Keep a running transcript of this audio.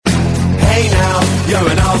Hey now, you're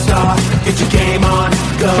an all-star. Get your game on,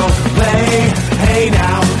 go play. Hey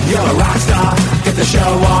now, you're a rock star. Get the show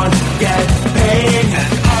on, get paid.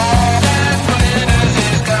 And all that glitters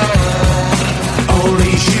is gold.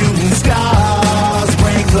 Only shooting stars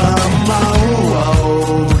break the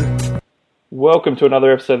mold. Welcome to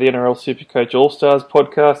another episode of the NRL Supercoach All-Stars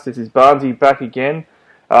podcast. This is Barnesy back again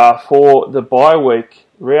for the bye week.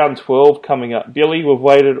 Round 12 coming up. Billy, we've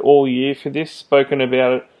waited all year for this, spoken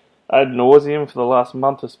about it ad nauseum for the last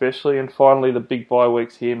month especially, and finally the big bye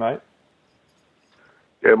week's here, mate.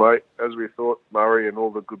 Yeah, mate. As we thought, Murray and all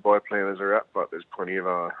the good bye planners are out, but there's plenty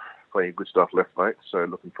of good stuff left, mate. So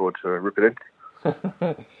looking forward to ripping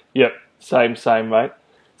in. Yep, same, mate.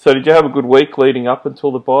 So did you have a good week leading up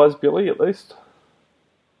until the byes, Billy, at least?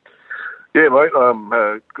 Yeah, mate. Had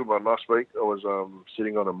a good one last week. I was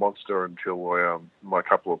sitting on a monster until my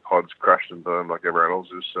couple of pods crashed and burned like everyone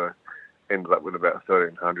else's. So ended up with about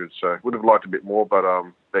 1,300. So would have liked a bit more, but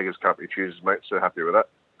beggars can't be choosers, mate. So happy with that.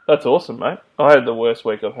 That's awesome, mate. I had the worst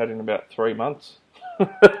week I've had in about 3 months.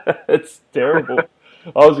 It's terrible.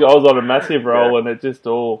 I was on a massive roll, and it just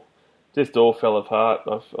all fell apart.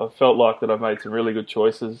 I felt like that I made some really good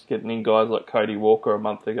choices, getting in guys like Cody Walker a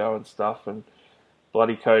month ago and stuff, and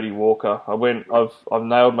bloody Cody Walker. I've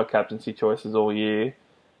nailed my captaincy choices all year,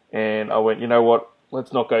 and I went, you know what?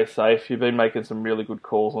 Let's not go safe. You've been making some really good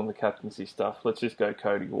calls on the captaincy stuff. Let's just go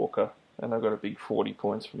Cody Walker, and I got a big 40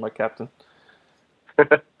 points from my captain.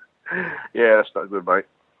 Yeah, that's not good, mate.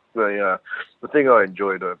 The thing I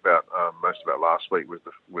enjoyed about most about last week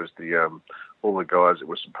was the all the guys that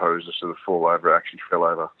were supposed to sort of fall over actually fell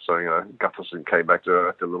over. So Gutherson came back to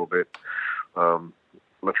earth a little bit.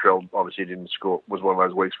 Latrell obviously didn't score. Was one of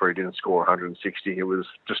those weeks where he didn't score 160. It was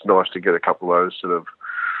just nice to get a couple of those sort of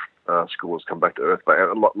scores come back to earth. But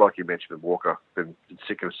like you mentioned with Walker, been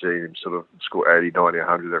sick of seeing him sort of score 80, 90,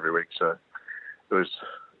 100 every week. So it was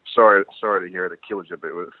sorry to hear it kills you,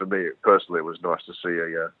 but for me personally, it was nice to see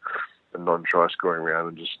a non-try scoring round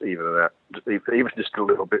and just even it out, even just a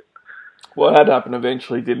little bit. Well, that happened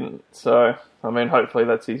eventually, didn't. So, I mean, hopefully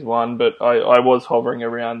that's his one. But I was hovering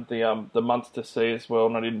around the Munster C as well,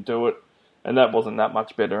 and I didn't do it. And that wasn't that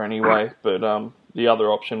much better anyway. But the other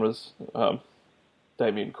option was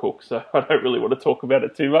Damien Cook. So I don't really want to talk about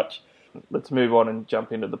it too much. Let's move on and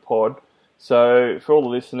jump into the pod. So for all the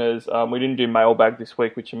listeners, we didn't do mailbag this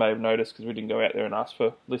week, which you may have noticed because we didn't go out there and ask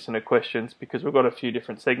for listener questions because we've got a few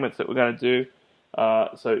different segments that we're going to do.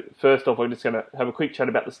 So first off, we're just going to have a quick chat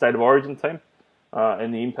about the State of Origin team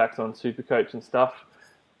and the impacts on Supercoach and stuff,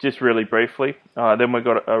 just really briefly. Then we've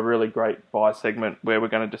got a really great buy segment where we're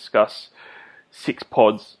going to discuss 6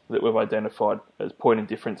 pods that we've identified as point of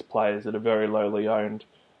difference players that are very lowly owned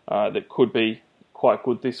that could be quite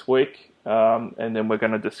good this week. And then we're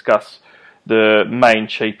going to discuss the main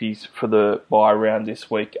cheapies for the buy round this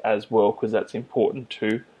week as well, because that's important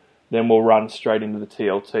too. Then we'll run straight into the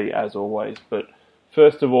TLT as always. But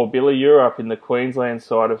first of all, Billy, you're up in the Queensland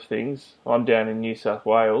side of things. I'm down in New South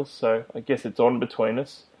Wales, so I guess it's on between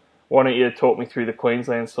us. Why don't you talk me through the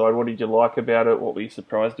Queensland side? What did you like about it? What were you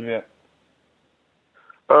surprised about?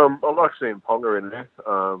 I like seeing Ponga in there.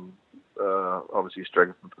 Obviously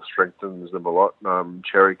strengthens them a lot.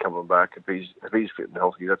 Cherry coming back, if he's fit and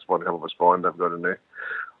healthy, that's one hell of a spine they've got in there.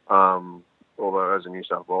 Although as a New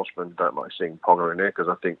South Welshman, don't like seeing Ponga in there because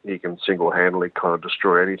I think he can single-handedly kind of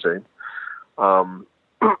destroy any team.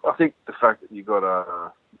 I think the fact that you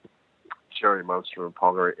got Cherry, Munster and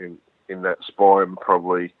Ponga in that spine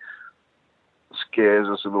probably scares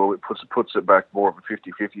us a little bit, puts it back more of a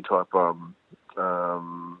 50-50 type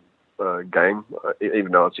game,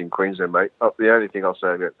 even though it's in Queensland, mate. The only thing I'll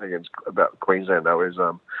say about Queensland, though, is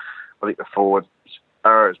I think the forward,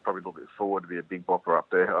 Arrow is probably a little bit forward to be a big bopper up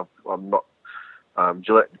there. I'm not,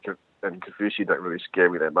 Gillette and Kaufusi don't really scare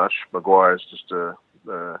me that much. Maguire's just a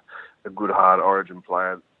good, hard Origin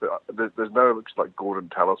player. But there's no looks like Gordon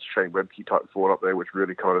Tallis, Shane Webke type forward up there, which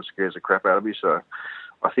really kind of scares the crap out of me. So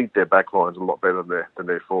I think their back line's a lot better than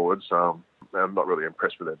their forwards. I'm not really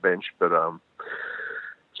impressed with their bench, but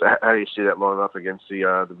so how do you see that line up against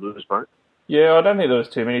the Blues, mate? Yeah, I don't think there was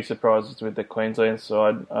too many surprises with the Queensland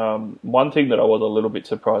side. One thing that I was a little bit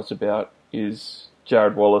surprised about is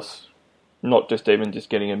Jared Wallace not just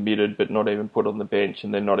getting admitted, but not even put on the bench,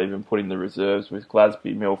 and then not even putting the reserves with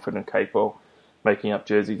Glasby, Milford and Capewell making up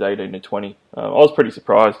jerseys 18 to 20. I was pretty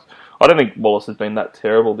surprised. I don't think Wallace has been that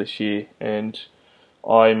terrible this year, and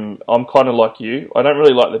I'm kind of like you. I don't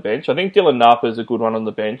really like the bench. I think Dylan Napa is a good one on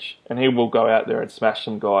the bench, and he will go out there and smash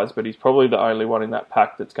some guys, but he's probably the only one in that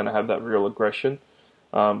pack that's going to have that real aggression.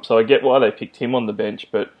 So I get why they picked him on the bench,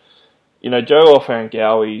 but Joe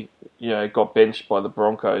Ofahengaue, got benched by the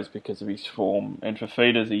Broncos because of his form, and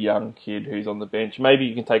Fafita's a young kid who's on the bench. Maybe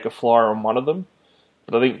you can take a flyer on one of them,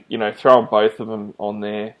 but I think, throwing both of them on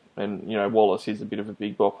there, and, Wallace is a bit of a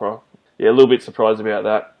big bopper. Yeah, a little bit surprised about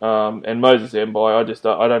that. And Moses Mbye,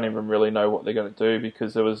 I don't even really know what they're going to do,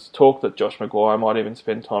 because there was talk that Josh Maguire might even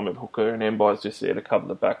spend time at hooker, and Mbye's just there to cover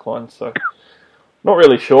the back line. So, not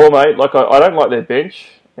really sure, mate. Like, I don't like their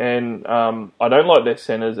bench, and I don't like their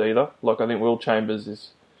centres either. Like, I think Will Chambers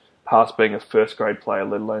is past being a first-grade player,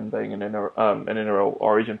 let alone being an NRL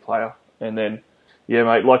Origin player. And then, yeah,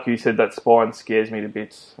 mate, like you said, that spine scares me to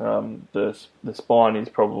bits. The spine is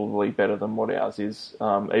probably better than what ours is,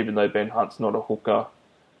 even though Ben Hunt's not a hooker.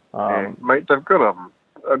 Yeah, mate, they've got,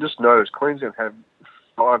 I just noticed Queensland had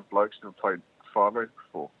 5 blokes that have played 5 grade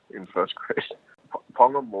before in first grade.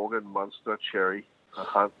 Ponga, Morgan, Munster, Cherry,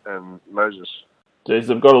 Hunt and Moses. Jeez,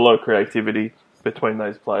 they've got a lot of creativity between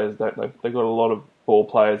those players, don't they? They've got a lot of ball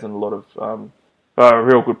players and a lot of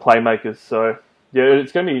real good playmakers. So, yeah,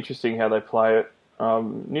 it's going to be interesting how they play it.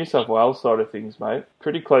 New South Wales side of things, mate,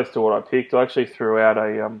 pretty close to what I picked. I actually threw out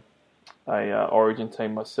a Origin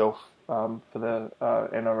team myself for the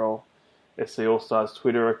NRL SC All Stars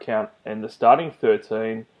Twitter account, and the starting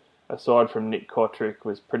 13, aside from Nick Kotrick,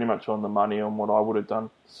 was pretty much on the money on what I would have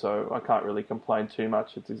done. So I can't really complain too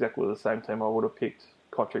much. It's exactly the same team I would have picked.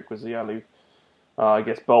 Kotrick was the only,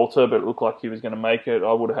 bolter, but it looked like he was going to make it.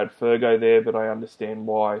 I would have had Fergo there, but I understand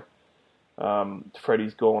why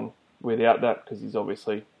Freddie's gone without that, because he's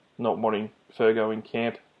obviously not wanting Fergo in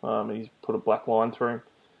camp. He's put a black line through him.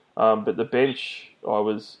 But the bench, I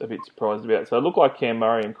was a bit surprised about. So it looked like Cam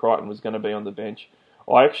Murray and Crichton was going to be on the bench.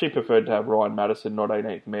 I actually preferred to have Ryan Madison, not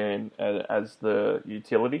 18th man, as the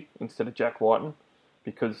utility instead of Jack Whiten,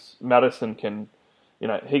 because Madison can,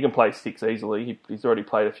 he can play 6 easily. He's already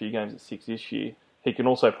played a few games at 6 this year. He can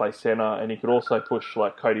also play centre, and he could also push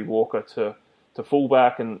like Cody Walker to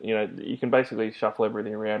fullback, and you can basically shuffle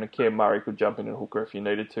everything around, and Cam Murray could jump in and hooker if you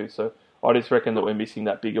needed to. So I just reckon that we're missing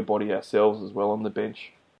that bigger body ourselves as well on the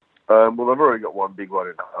bench. Well, they've already got one big one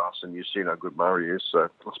in Haas, and you've seen how good Murray is. So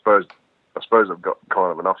I suppose I've got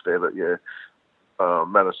kind of enough there that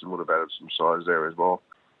Madison would have added some size there as well.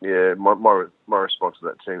 Yeah, my response to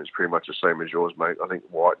that team is pretty much the same as yours, mate. I think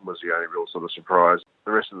Whiten was the only real sort of surprise.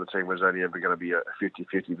 The rest of the team was only ever going to be a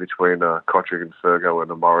 50-50 between Kotrick and Fergo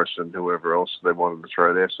and Morris and whoever else they wanted to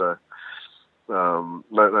throw there. So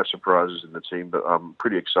no surprises in the team, but I'm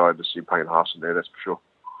pretty excited to see Payne Haas in there, that's for sure.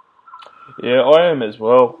 Yeah, I am as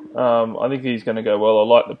well. I think he's going to go well. I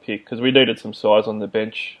like the pick because we needed some size on the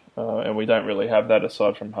bench, and we don't really have that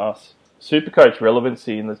aside from Haas. Supercoach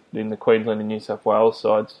relevancy in the Queensland and New South Wales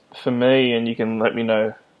sides. For me, and you can let me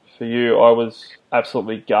know for you, I was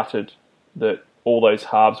absolutely gutted that all those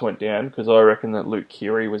halves went down, because I reckon that Luke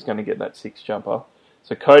Keary was going to get that 6 jumper.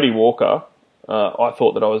 So Cody Walker, I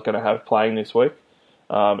thought that I was going to have playing this week.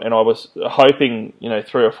 And I was hoping, 3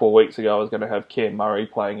 or 4 weeks ago, I was going to have Cam Murray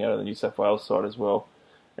playing out of the New South Wales side as well.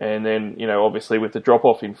 And then, obviously with the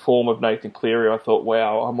drop-off in form of Nathan Cleary, I thought,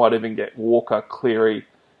 wow, I might even get Walker, Cleary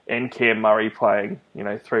and Cam Murray playing,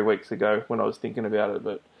 3 weeks ago when I was thinking about it.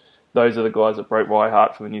 But those are the guys that broke my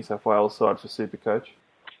heart for the New South Wales side for Supercoach.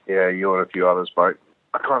 Yeah, you and a few others, mate.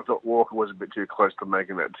 I kind of thought Walker was a bit too close to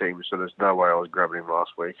making that team, so there's no way I was grabbing him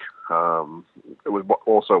last week. It was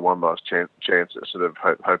also one last chance at sort of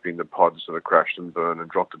hoping the pod sort of crashed and burned and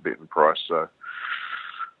dropped a bit in price. So,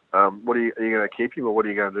 are you going to keep him, or what are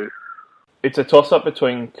you going to do? It's a toss-up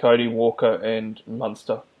between Cody Walker and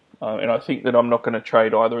Munster. And I think that I'm not going to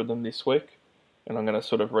trade either of them this week. And I'm going to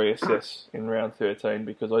sort of reassess in round 13,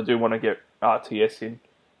 because I do want to get RTS in,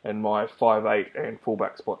 and my 5'8" and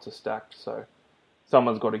fullback spots are stacked. So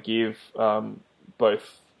someone's got to give.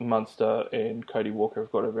 Both Munster and Cody Walker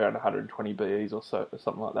have got around 120 BEs or so, or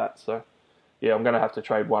something like that. So yeah, I'm going to have to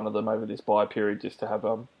trade one of them over this bye period just to have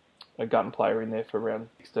a gun player in there for round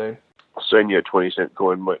 16. Send you a 20-cent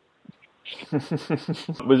coin, mate.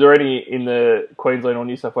 Was there any in the Queensland or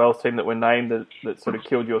New South Wales team that were named that sort of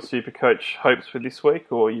killed your Supercoach hopes for this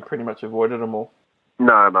week, or you pretty much avoided them all?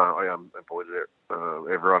 No, I avoided it.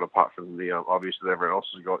 Everyone apart from the obviously everyone else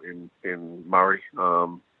has got in Murray,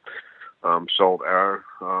 sold Arrow.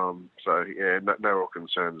 So yeah, no real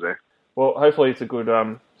concerns there. Well, hopefully it's a good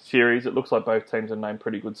series. It looks like both teams are named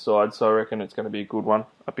pretty good sides, so I reckon it's going to be a good one.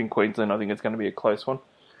 Up in Queensland, I think it's going to be a close one.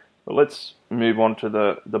 But let's move on to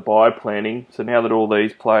the bye planning. So now that all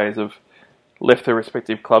these players have left their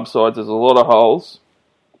respective club sides, there's a lot of holes.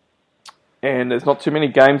 And there's not too many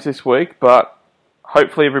games this week, but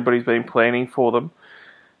hopefully everybody's been planning for them.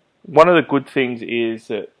 One of the good things is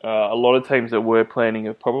that a lot of teams that were planning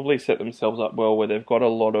have probably set themselves up well, where they've got a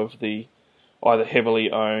lot of the either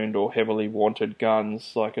heavily owned or heavily wanted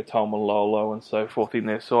guns like a Taumalolo and so forth in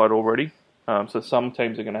their side already. So some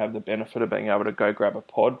teams are going to have the benefit of being able to go grab a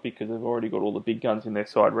pod because they've already got all the big guns in their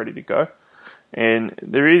side ready to go. And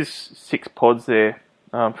there is 6 pods there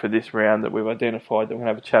for this round that we've identified that we're going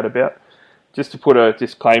to have a chat about. Just to put a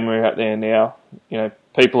disclaimer out there now,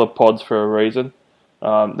 people are pods for a reason.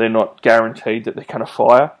 They're not guaranteed that they're going to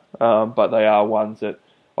fire, but they are ones that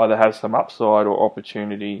either have some upside or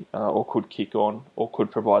opportunity or could kick on or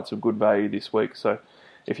could provide some good value this week. So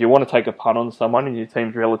if you want to take a punt on someone and your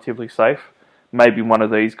team's relatively safe, maybe one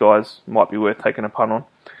of these guys might be worth taking a punt on.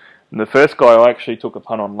 And the first guy I actually took a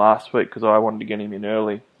punt on last week because I wanted to get him in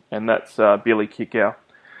early, and that's Billy Kickow.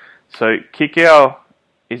 So Kickow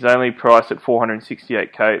is only priced at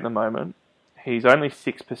 $468K at the moment. He's only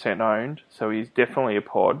 6% owned, so he's definitely a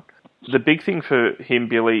pod. The big thing for him,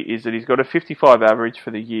 Billy, is that he's got a 55 average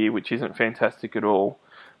for the year, which isn't fantastic at all.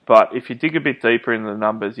 But if you dig a bit deeper into the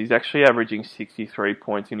numbers, he's actually averaging 63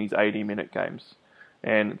 points in his 80-minute games.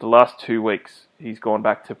 And the last 2 weeks, he's gone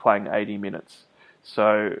back to playing 80 minutes.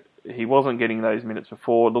 So he wasn't getting those minutes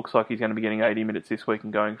before. It looks like he's going to be getting 80 minutes this week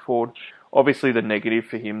and going forward. Obviously, the negative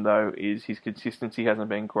for him, though, is his consistency hasn't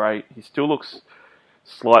been great. He still looks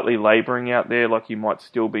slightly labouring out there, like he might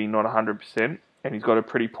still be not 100%. And he's got a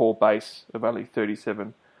pretty poor base of only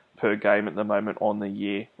 37 per game at the moment on the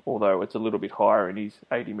year, although it's a little bit higher in his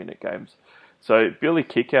 80-minute games. So, Billy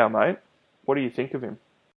Kickow, mate, what do you think of him?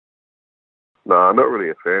 No, I'm not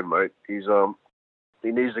really a fan, mate.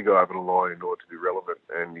 He needs to go over the line in order to be relevant,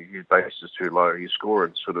 and his base is too low. He's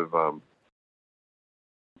scoring sort of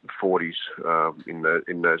 40s in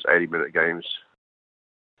those 80-minute games.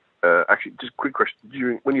 Actually, just a quick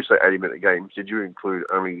question. When you say 80-minute games, did you include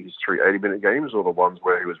only his 3 80-minute games or the ones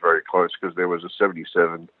where he was very close? Because there was a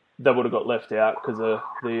 77. That would have got left out because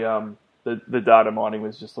the data mining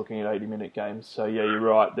was just looking at 80-minute games. So, yeah, you're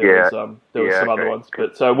right. There was some other ones.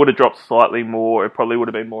 But so it would have dropped slightly more. It probably would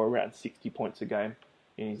have been more around 60 points a game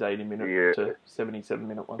in his 80-minute to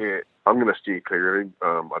 77-minute ones. Yeah, I'm going to steer clear of him.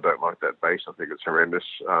 I don't like that base. I think it's horrendous,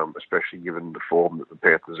 especially given the form that the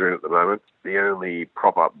Panthers are in at the moment. The only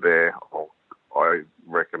prop up there I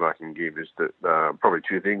reckon I can give is that probably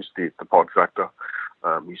 2 things. The pod factor.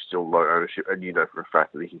 He's still low ownership, and you know for a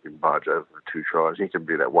fact that he can barge over for 2 tries. He can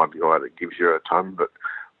be that one guy that gives you a ton, but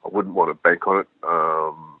I wouldn't want to bank on it,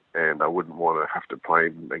 and I wouldn't want to have to play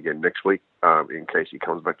him again next week in case he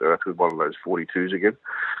comes back to earth with one of those 42s again.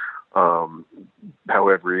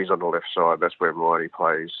 However, he's on the left side. That's where Maloney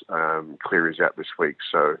plays. Clear is out this week,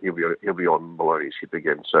 so he'll be on Maloney's hip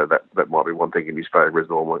again. So that might be one thing in his favour as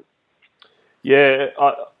normally. Yeah,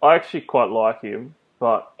 I actually quite like him,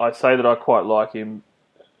 but I say that I quite like him,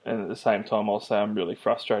 and at the same time I'll say I'm really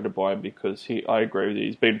frustrated by him because I agree with you.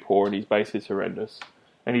 He's been poor and his base is horrendous.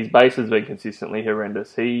 And his base has been consistently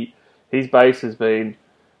horrendous. His base has been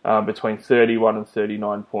between 31 and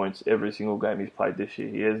 39 points every single game he's played this year.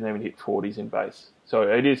 He hasn't even hit 40s in base. So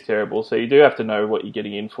it is terrible. So you do have to know what you're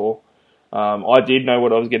getting in for. I did know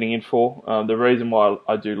what I was getting in for. The reason why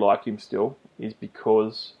I do like him still is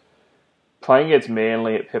because playing against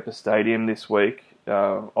Manly at Pepper Stadium this week,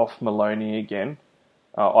 off Maloney again,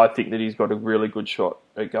 I think that he's got a really good shot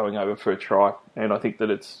at going over for a try. And I think that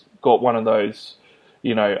it's got one of those,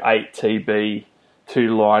 8 TB,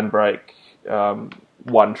 2 line break,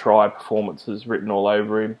 1 try performances written all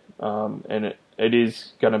over him. And it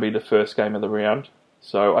is going to be the first game of the round.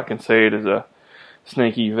 So I can see it as a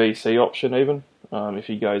sneaky VC option even, if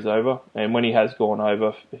he goes over. And when he has gone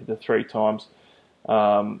over the 3 times,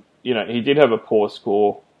 he did have a poor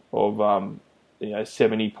score of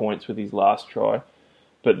 70 points with his last try.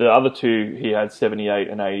 But the other 2, he had 78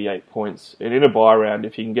 and 88 points. And in a bye round,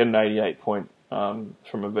 if you can get an 88 point from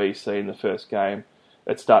a VC in the first game,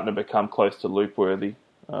 it's starting to become close to loop worthy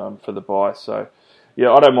for the bye. So,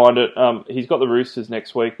 yeah, I don't mind it. He's got the Roosters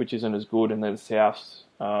next week, which isn't as good, and then Souths.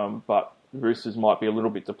 But the Roosters might be a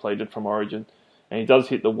little bit depleted from Origin. And he does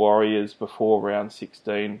hit the Warriors before round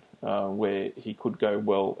 16, where he could go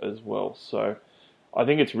well as well. So I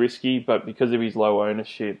think it's risky, but because of his low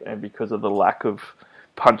ownership and because of the lack of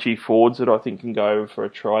punchy forwards that I think can go for a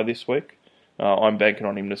try this week, I'm banking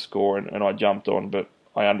on him to score, and I jumped on, but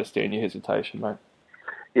I understand your hesitation, mate.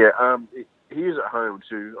 Yeah, he is at home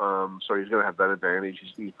too, so he's going to have that advantage.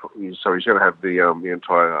 He's going to have the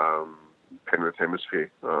entire Penrith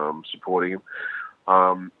hemisphere supporting him.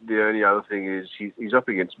 The only other thing is he's up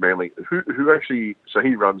against Manly. Who actually? So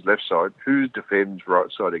he runs left side. Who defends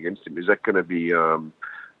right side against him? Is that going to be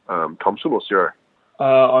Thompson or Ciro?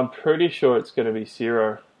 I'm pretty sure it's going to be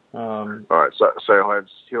Ciro. Um, All right, so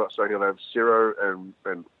he'll have Ciro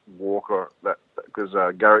and Walker. Because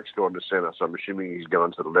Garrick's gone to centre, so I'm assuming he's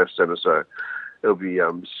going to the left centre. So it'll be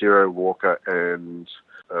Ciro Walker and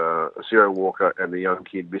the young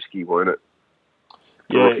kid Bisky, won't it?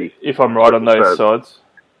 yeah, if I'm right on those sides.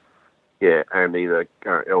 Yeah, and either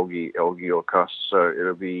Elgie or Cuss. So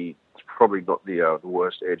it's probably not the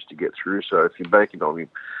worst edge to get through. So if you're banking on him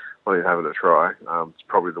having a try, it's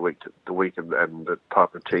probably the week and the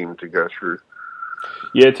type of team to go through.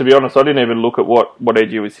 Yeah, to be honest, I didn't even look at what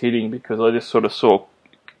edge he was hitting because I just sort of saw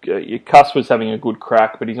Cuss was having a good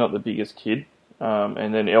crack, but he's not the biggest kid.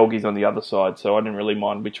 And then Elgie's on the other side, so I didn't really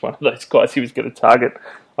mind which one of those guys he was going to target.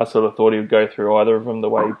 I sort of thought he would go through either of them the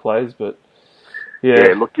way he plays, but yeah.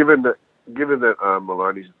 Yeah, look, given that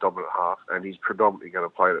Maloney's a dominant half and he's predominantly going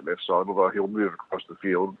to play at left side, although he'll move across the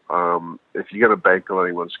field. If you're going to bank on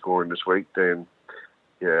anyone scoring this week, then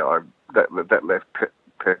that left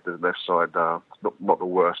Panthers left side not the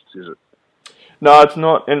worst, is it? No, it's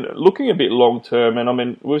not. And looking a bit long term, and I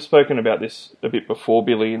mean we've spoken about this a bit before,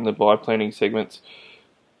 Billy, in the buy planning segments.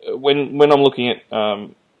 When I'm looking at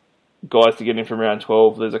guys to get in from round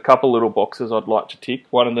 12, there's a couple little boxes I'd like to tick.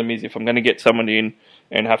 One of them is if I'm going to get someone in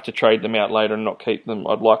and have to trade them out later and not keep them,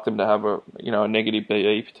 I'd like them to have a negative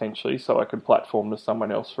BE potentially, so I can platform to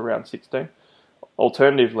someone else for round 16.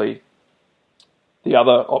 Alternatively, the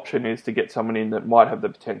other option is to get someone in that might have the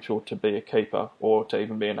potential to be a keeper or to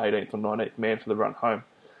even be an 18th or 19th man for the run home.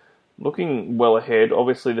 Looking well ahead,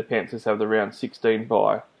 obviously the Panthers have the round 16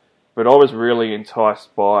 bye, but I was really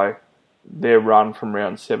enticed by their run from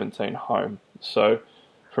round 17 home. So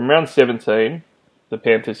from round 17, the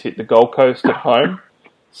Panthers hit the Gold Coast at home,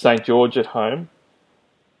 St. George at home,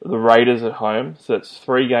 the Raiders at home, so that's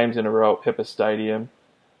 3 games in a row at Pepper Stadium.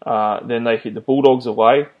 Then they hit the Bulldogs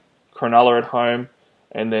away, Cronulla at home,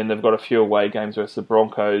 and then they've got a few away games versus the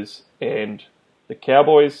Broncos and the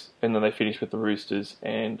Cowboys, and then they finish with the Roosters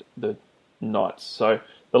and the Knights. So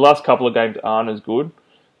the last couple of games aren't as good,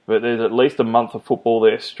 but there's at least a month of football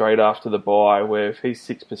there straight after the bye where if he's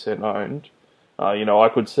 6% owned, I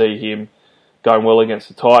could see him going well against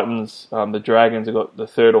the Titans. The Dragons have got the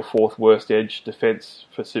 3rd or 4th worst edge defence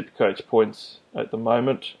for Supercoach points at the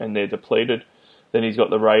moment, and they're depleted. Then he's got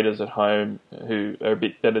the Raiders at home, who are a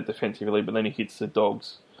bit better defensively, but then he hits the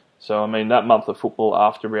Dogs. So, I mean, that month of football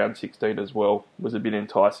after round 16 as well was a bit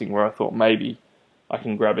enticing, where I thought maybe I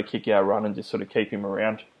can grab a kick-out run and just sort of keep him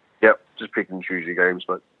around. Yep, just pick and choose your games,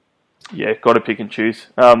 mate. Yeah, got to pick and choose.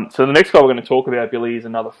 So the next guy we're going to talk about, Billy, is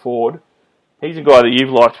another Ford. He's a guy that you've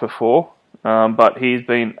liked before, but he's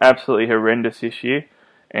been absolutely horrendous this year,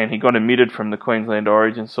 and he got omitted from the Queensland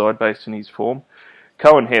Origin side based on his form.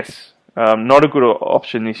 Cohen Hess. Not a good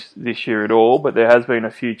option this year at all, but there has been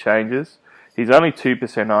a few changes. He's only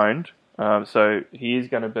 2% owned, so he is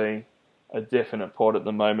going to be a definite pod at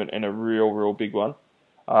the moment and a real big one.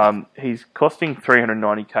 He's costing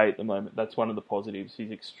 $390K at the moment. That's one of the positives.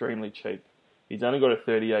 He's extremely cheap. He's only got a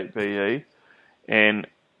 38 BE, and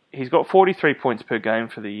he's got 43 points per game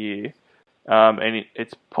for the year. And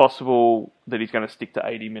it's possible that he's going to stick to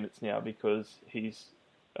 80 minutes now because he's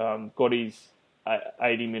got his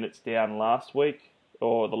 80 minutes down last week,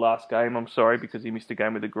 or the last game, I'm sorry, because he missed a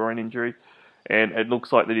game with a groin injury. And it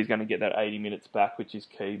looks like that he's going to get that 80 minutes back, which is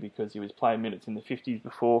key because he was playing minutes in the 50s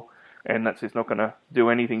before, and that's just not going to do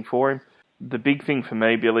anything for him. The big thing for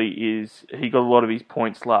me, Billy, is he got a lot of his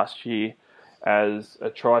points last year as a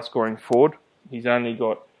try-scoring forward. He's only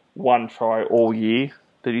got 1 try all year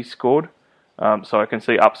that he scored, so I can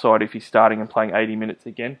see upside if he's starting and playing 80 minutes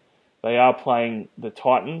again. They are playing the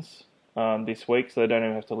Titans this week, so they don't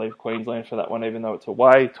even have to leave Queensland for that one, even though it's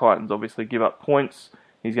away. Titans obviously give up points.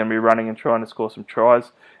 He's going to be running and trying to score some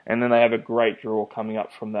tries. And then they have a great draw coming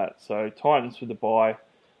up from that. So Titans for the bye,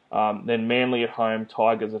 then Manly at home,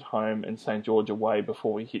 Tigers at home, and St. George away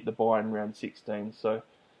before we hit the bye in round 16. So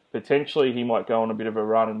potentially he might go on a bit of a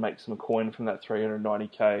run and make some coin from that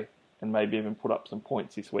 $390K and maybe even put up some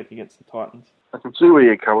points this week against the Titans. I can see where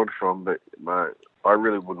you're coming from, but mate, I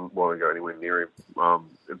really wouldn't want to go anywhere near him.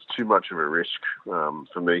 It's too much of a risk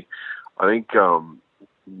for me. I think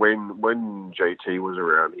when JT was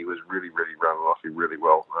around, he was really running off him really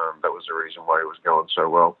well. That was the reason why he was going so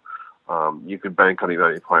well. You could bank on him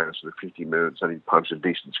only playing sort of 50 minutes and he'd punch a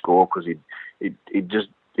decent score because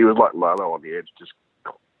he was like Lalo on the edge, just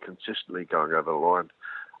consistently going over the line.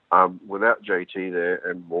 Without JT there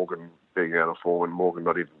and Morgan being out of form and Morgan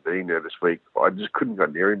not even being there this week, I just couldn't go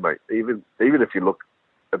near him, mate. Even if you look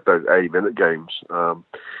at those 80-minute games,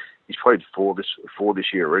 he's played four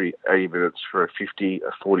this year already. 80 minutes for a 50,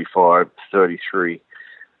 a 45, 33,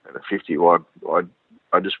 and a 51.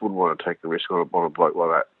 I just wouldn't want to take the risk on a bloke like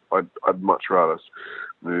that. I'd much rather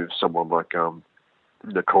move someone like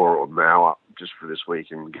Nakora or Mao up just for this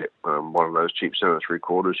week and get one of those cheap centre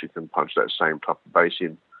three-quarters who can punch that same type of base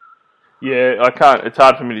in. Yeah, I can't. It's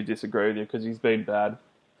hard for me to disagree with you because he's been bad.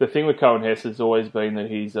 The thing with Cohen Hess has always been that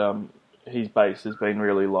his base has been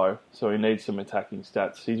really low, so he needs some attacking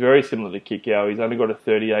stats. He's very similar to Kikau. He's only got a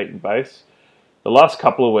 38 in base. The last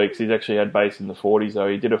couple of weeks, he's actually had base in the 40s, though.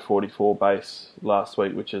 He did a 44 base last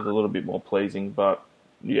week, which is a little bit more pleasing. But,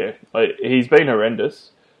 yeah, he's been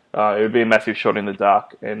horrendous. It would be a massive shot in the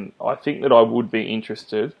dark, and I think that I would be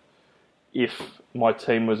interested if my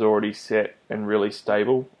team was already set and really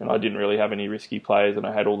stable, and I didn't really have any risky players, and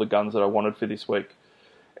I had all the guns that I wanted for this week.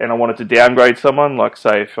 And I wanted to downgrade someone, like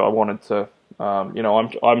say if I wanted to,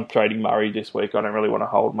 I'm trading Murray this week. I don't really want to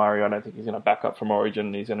hold Murray. I don't think he's going to back up from Origin,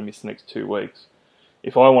 and he's going to miss the next 2 weeks.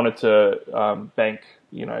 If I wanted to bank,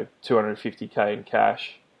 250k in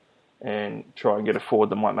cash and try and get a forward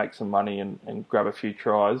that might make some money and grab a few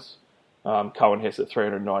tries, Cohen Hess at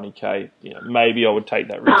 390k, maybe I would take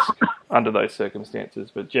that risk under those circumstances.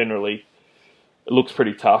 But generally, it looks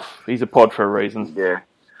pretty tough. He's a pod for a reason.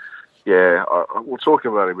 Yeah, we'll talk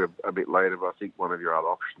about him a bit later, but I think one of your other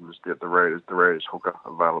options is that the Raiders hooker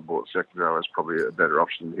available at second row is probably a better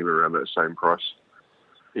option than him around that same price.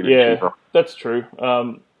 Yeah, cheaper. That's true.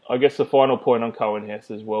 I guess the final point on Cohen Hess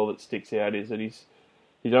as well that sticks out is that he's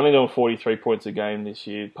only doing 43 points a game this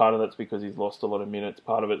year. Part of that's because he's lost a lot of minutes.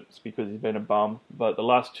 Part of it's because he's been a bum. But the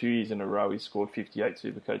last 2 years in a row, he's scored 58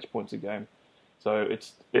 Supercoach points a game. So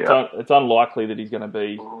it's unlikely that he's going to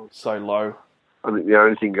be so low. I think the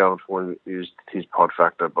only thing going for him is his pod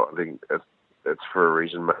factor, but I think it's for a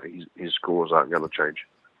reason. His scores aren't going to change.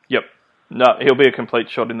 Yep. No, he'll be a complete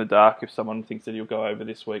shot in the dark. If someone thinks that he'll go over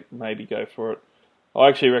this week, maybe go for it. I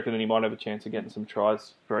actually reckon that he might have a chance of getting some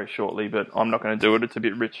tries very shortly, but I'm not going to do it. It's a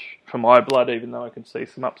bit rich for my blood, even though I can see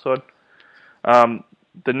some upside. The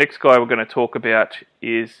next guy we're going to talk about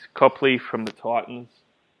is Copley from the Titans.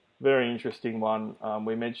 Very interesting one.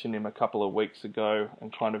 We mentioned him a couple of weeks ago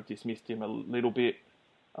and kind of dismissed him a little bit.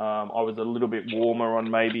 I was a little bit warmer on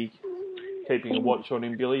maybe keeping a watch on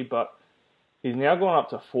him, Billy, but he's now gone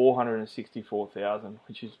up to 464,000,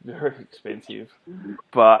 which is very expensive,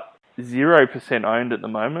 but 0% owned at the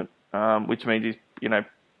moment, which means he's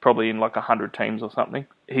probably in like 100 teams or something.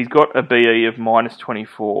 He's got a BE of minus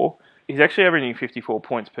 24. He's actually averaging 54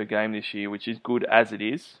 points per game this year, which is good as it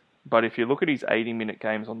is. But if you look at his 80-minute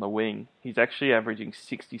games on the wing, he's actually averaging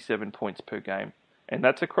 67 points per game. And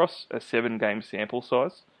that's across a 7-game sample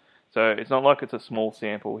size. So it's not like it's a small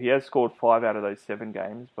sample. He has scored 5 out of those 7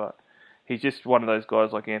 games, but he's just one of those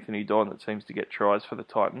guys like Anthony Don that seems to get tries for the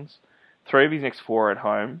Titans. 3 of his next 4 are at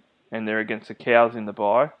home, and they're against the Cows in the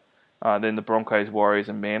bye, then the Broncos, Warriors,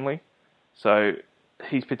 and Manly. So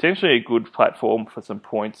he's potentially a good platform for some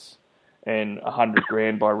points and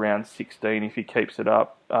 $100,000 by round 16 if he keeps it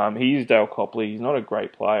up. He is Dale Copley. He's not a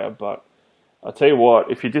great player, but I'll tell you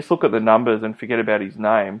what, if you just look at the numbers and forget about his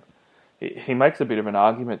name, he makes a bit of an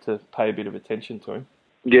argument to pay a bit of attention to him.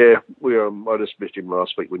 Yeah, I just missed him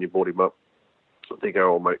last week when you brought him up. I think our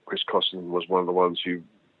old mate Chris Costin was one of the ones who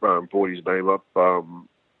brought his name up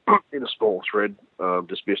in a small thread.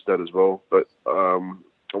 Dismissed that as well. But I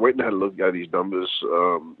went and had a look at his numbers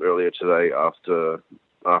earlier today after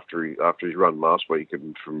his run last week,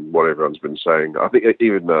 and from what everyone's been saying, I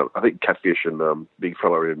think Catfish and Big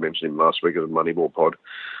Fella even mentioned him last week as a Moneyball pod.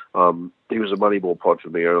 He was a Moneyball pod for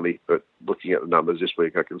me only, but looking at the numbers this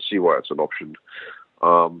week, I can see why it's an option.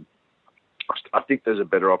 I think there's a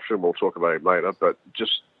better option. We'll talk about him later, but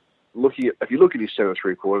just if you look at his centre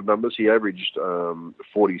three-quarter numbers, he averaged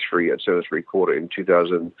 43 at centre three-quarter in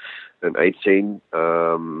 2018.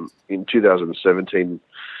 In 2017.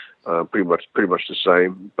 Pretty much the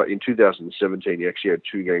same. But in 2017, he actually had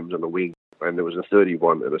 2 games on the wing, and there was a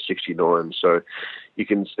 31 and a 69. So you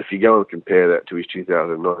can, if you go and compare that to his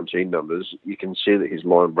 2019 numbers, you can see that his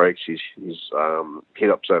line breaks, his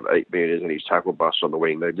hit-ups over 8 metres, and his tackle busts on the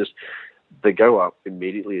wing, they go up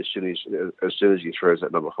immediately as soon as he throws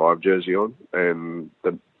that number 5 jersey on. And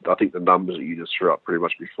I think the numbers that you just threw up pretty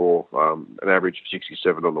much before, an average of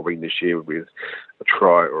 67 on the wing this year with a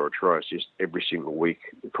try or a try assist every single week,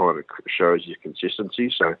 it kind of shows your consistency.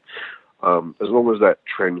 So as long as that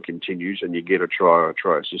trend continues and you get a try or a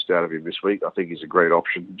try assist out of him this week, I think he's a great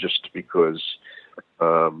option just because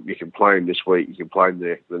you can play him this week, you can play him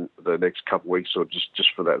the next couple of weeks, or just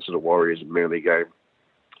for that sort of Warriors and Manly game,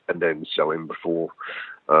 and then sell him before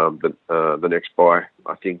the next buy.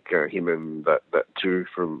 I think him and that 2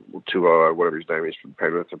 from 2 whatever his name is from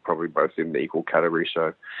Penrith are probably both in the equal category.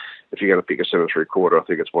 So if you're going to pick a centre three-quarter, I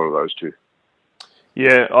think it's one of those 2.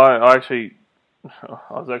 Yeah, I actually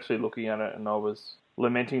I was actually looking at it and I was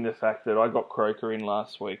lamenting the fact that I got Croker in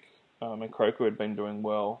last week, and Croker had been doing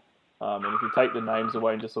well. And if you take the names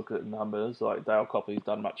away and just look at the numbers, like Dale Copley's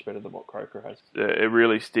done much better than what Croker has. It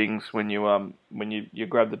really stings when you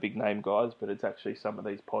grab the big name guys, but it's actually some of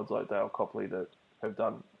these pods like Dale Copley that have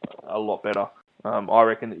done a lot better. I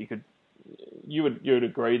reckon that you would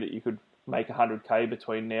agree that you could make 100k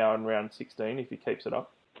between now and round 16 if he keeps it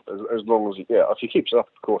up. As long as if he keeps it up,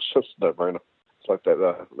 of course, that's a no-brainer. It's like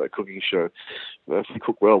that cooking show. If we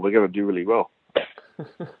cook well, we're going to do really well.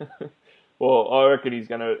 Well, I reckon he's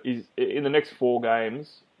in the next 4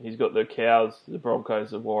 games. He's got the Cows, the Broncos,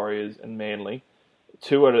 the Warriors, and Manly.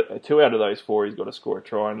 Two out of those 4, he's got to score a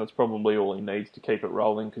try, and that's probably all he needs to keep it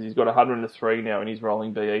rolling because he's got 103 now, and he's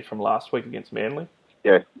rolling BE from last week against Manly.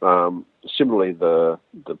 Yeah. Similarly, the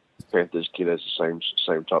Panthers kid has the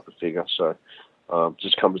same type of figure. So,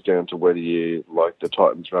 just comes down to whether you like the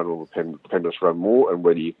Titans run or the Panthers run more, and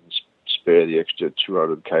whether you can spare the extra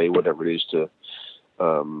 200k, whatever it is, to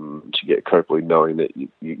get Copley, knowing that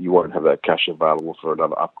you won't have that cash available for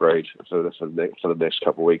another upgrade for the next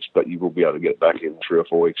couple of weeks, but you will be able to get it back in 3 or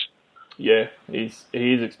 4 weeks. Yeah, he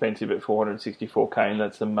is expensive at 464k, and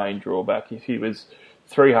that's the main drawback. If he was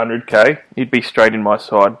 300k, he'd be straight in my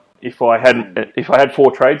side. If I had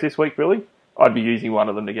 4 trades this week, Billy, I'd be using one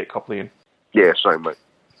of them to get Copley in. Yeah, same, mate.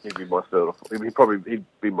 He'd be my third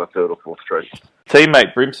or fourth trade.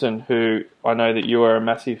 Teammate Brimson, who I know that you are a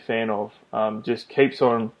massive fan of, just keeps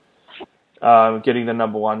on getting the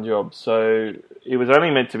number 1 job. So it was only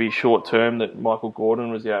meant to be short term that Michael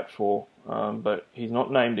Gordon was out for, but he's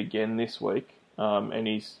not named again this week. And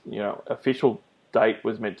his official date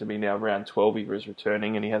was meant to be now around 12 he was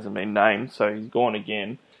returning, and he hasn't been named, so he's gone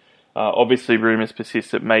again. Obviously, rumours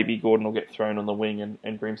persist that maybe Gordon will get thrown on the wing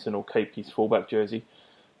and Brimson will keep his fullback jersey.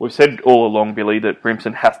 We've said all along, Billy, that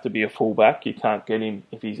Brimson has to be a fullback. You can't get him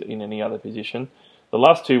if he's in any other position. The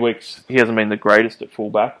last 2 weeks, he hasn't been the greatest at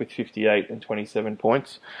fullback with 58 and 27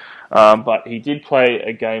 points. But he did play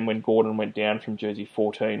a game when Gordon went down from jersey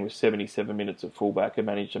 14 with 77 minutes at fullback and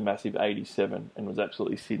managed a massive 87 and was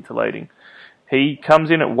absolutely scintillating. He comes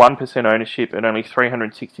in at 1% ownership at only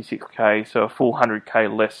 366k, so a full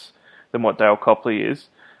 100k less than what Dale Copley is.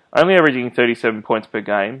 Only averaging 37 points per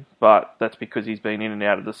game, but that's because he's been in and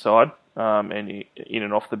out of the side and in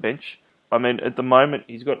and off the bench. I mean, at the moment,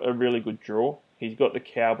 he's got a really good draw. He's got the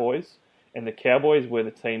Cowboys, and the Cowboys were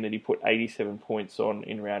the team that he put 87 points on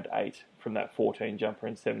in round 8 from that 14 jumper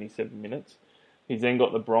in 77 minutes. He's then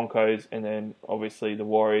got the Broncos, and then obviously the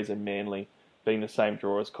Warriors and Manly being the same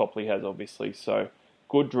draw as Copley has, obviously. So,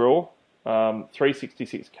 good draw,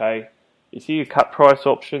 366k. Is he a cut price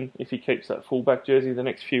option if he keeps that fullback jersey the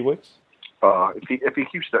next few weeks? If he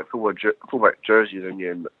keeps that fullback jersey, then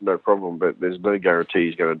yeah, no problem. But there's no guarantee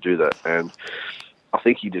he's going to do that, and I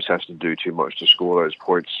think he just has to do too much to score those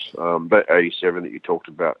points. That 87 that you talked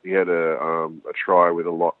about, he had a try with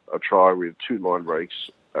 2 line breaks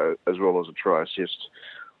as well as a try assist.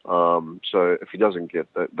 So if he doesn't get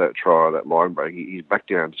that try or that line break, he's back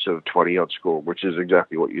down to sort of 20-odd score, which is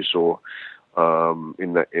exactly what you saw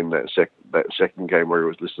in that second game where he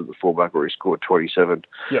was listed the fullback, where he scored 27.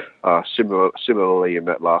 Yep. Similarly, in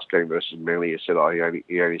that last game versus Manly, he said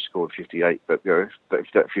he only scored 58, but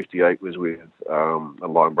that 58 was with a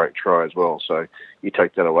line break try as well. So you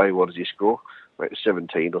take that away, what does he score? Like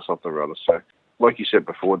 17 or something or other. So, like you said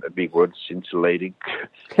before, that big word, scintillating.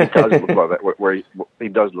 He does look like that. He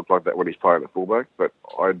does look like that when he's playing at fullback, but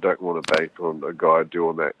I don't want to bank on a guy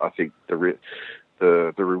doing that. I think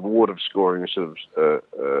the reward of scoring a sort of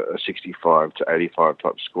a 65 to 85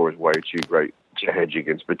 type score is way too great to hedge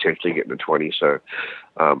against potentially getting a 20. So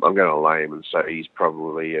I'm going to lay him and say he's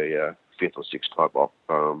probably a 5th or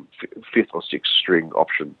 6th string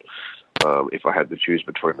option if I had to choose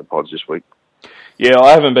between the pods this week. Yeah,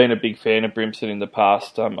 I haven't been a big fan of Brimson in the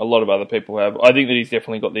past. A lot of other people have. I think that he's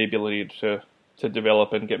definitely got the ability to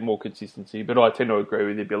develop and get more consistency, but I tend to agree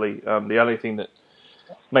with you, Billy. The only thing that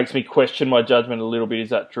makes me question my judgment a little bit is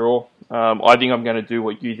that draw. I think I'm going to do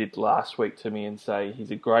what you did last week to me and say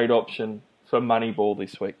he's a great option for Moneyball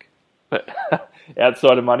this week. But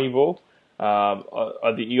outside of Moneyball,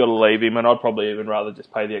 I think you got to leave him, and I'd probably even rather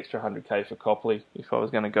just pay the extra 100k for Copley if I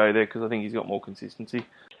was going to go there, because I think he's got more consistency.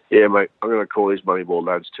 Yeah, mate, I'm going to call these Moneyball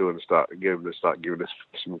lads too and start giving us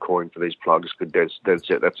some coin for these plugs. Because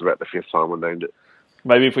that's about the 5th time we named it.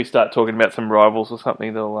 Maybe if we start talking about some rivals or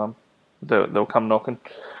something, they'll come knocking.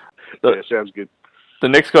 Yeah, sounds good. The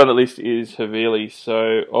next guy on the list is Havili.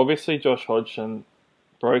 So obviously Josh Hodgson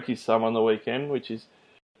broke his thumb on the weekend, which is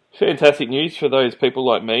Fantastic news for those people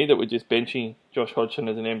like me that were just benching Josh Hodgson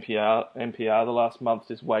as an NPR the last month,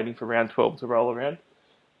 just waiting for round 12 to roll around.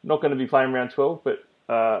 Not going to be playing round 12, but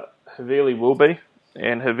Havili will be.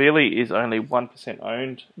 And Havili is only 1%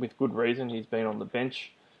 owned, with good reason. He's been on the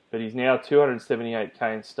bench, but he's now 278k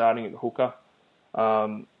and starting at hooker.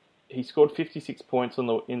 He scored 56 points on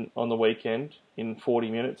the weekend in 40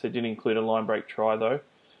 minutes. It didn't include a line break try, though.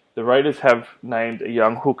 The Raiders have named a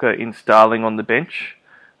young hooker in Starling on the bench,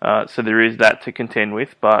 so there is that to contend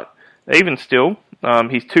with. But even still,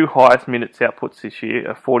 his two highest minutes outputs this year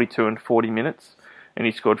are 42 and 40 minutes, and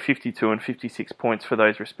he scored 52 and 56 points for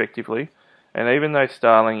those respectively. And even though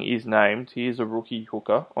Starling is named, he is a rookie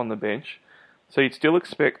hooker on the bench, so you'd still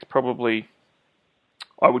expect probably,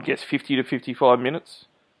 I would guess, 50 to 55 minutes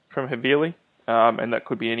from Havili, and that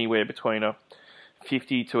could be anywhere between a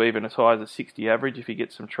 50 to even as high as a 60 average if he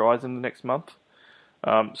gets some tries in the next month.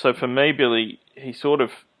 So for me, Billy,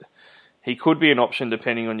 he could be an option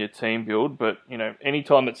depending on your team build, but any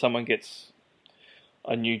time that someone gets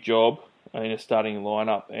a new job in a starting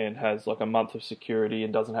lineup and has like a month of security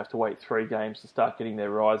and doesn't have to wait 3 games to start getting their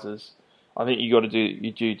rises, I think you got to do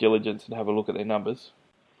your due diligence and have a look at their numbers.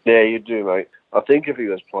 Yeah, you do, mate. I think if he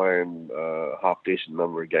was playing a half-decent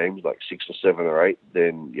number of games, like 6 or 7 or 8,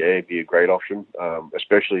 then yeah, he'd be a great option,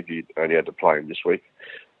 especially if you only had to play him this week.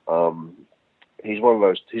 He's one of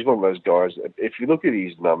those guys. If you look at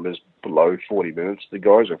his numbers below 40 minutes, the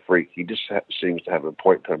guy's a freak. He just seems to have a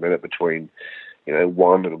point per minute between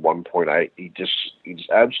 1 and 1.8. He just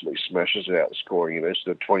absolutely smashes it out, scoring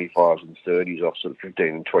sort of 25s and 30s off sort of 15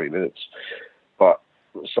 and 20 minutes. But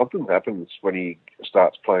something happens when he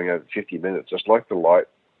starts playing over 50 minutes. It's like the light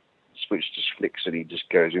switch just flicks and he just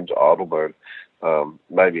goes into idle mode.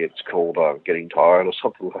 Maybe it's called getting tired or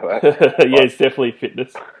something like that. Yeah, it's definitely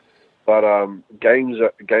fitness. But games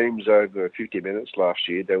over 50 minutes last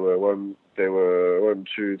year, there were 1,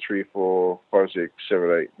 2, 3, 4, 5, 6,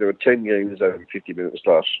 7, 8. There were 10 games over 50 minutes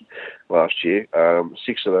last year.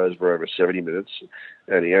 6 of those were over 70 minutes,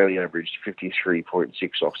 and he only averaged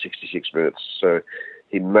 53.6 off 66 minutes. So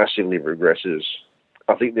he massively regresses.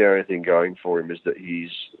 I think the only thing going for him is that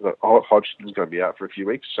Hodgson's going to be out for a few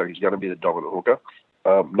weeks, so he's going to be the dominant hooker.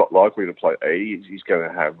 Not likely to play 80. He's going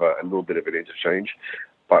to have a little bit of an interchange.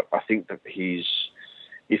 But I think that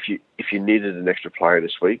if you needed an extra player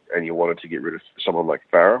this week and you wanted to get rid of someone like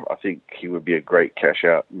Farah, I think he would be a great cash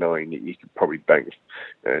out, knowing that you could probably bank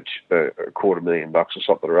 $250,000 or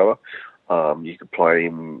something or other. You could play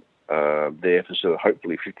him there for sort of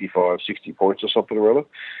hopefully 55, 60 points or something or other.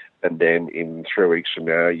 And then in 3 weeks from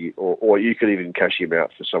now, or you could even cash him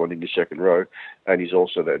out for someone in your second row, and he's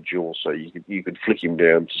also that dual, so you could flick him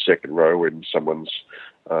down to second row when someone's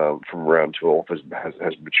from round 12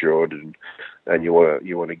 has matured, and you want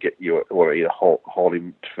to either hold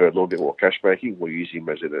him for a little bit more cash making, or use him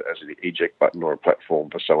as an eject button or a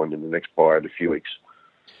platform for someone in the next buy in a few weeks.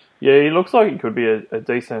 Yeah, he looks like he could be a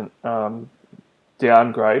decent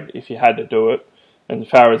downgrade if you had to do it, and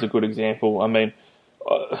Farah's a good example. I mean,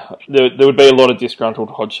 there would be a lot of disgruntled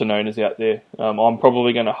Hodgson owners out there. I'm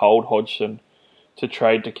probably going to hold Hodgson to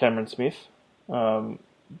trade to Cameron Smith.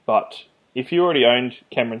 But if you already owned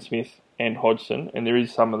Cameron Smith and Hodgson, and there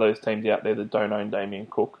is some of those teams out there that don't own Damien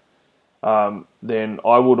Cook, then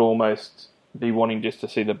I would almost be wanting just to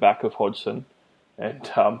see the back of Hodgson and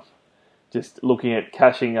just looking at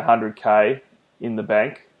cashing 100k in the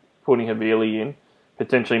bank, putting Havili in,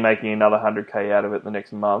 potentially making another 100k out of it the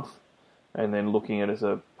next month, and then looking at it as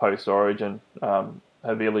a post-origin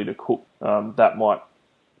Havili to Cook. That might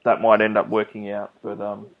end up working out, but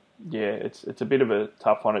yeah, it's a bit of a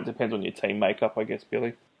tough one. It depends on your team makeup, I guess,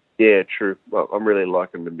 Billy. Yeah, true. Well, I'm really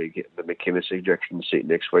liking the McInnes ejection seat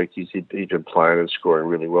next week. He's been playing and scoring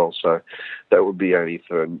really well, so that would be only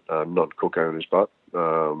for non-Cook owners, but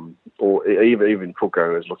or even Cook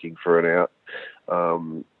owners looking for an out.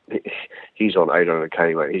 He's on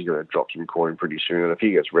 800k, mate. He's going to drop some coin pretty soon. And if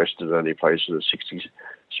he gets rested and only plays for the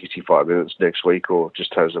 65 minutes next week, or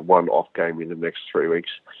just has a one-off game in the next 3 weeks,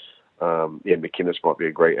 McInnes might be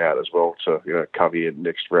a great out as well to cover your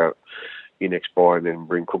next route, your next buy, and then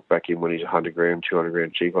bring Cook back in when he's $100,000,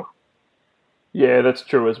 $200,000 cheaper. Yeah, that's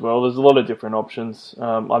true as well. There's a lot of different options.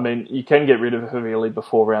 I mean, you can get rid of Havili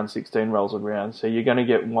before round 16 rolls around, so you're going to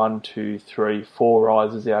get 1, 2, 3, 4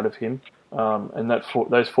 rises out of him. And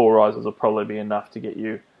those 4 rises will probably be enough to get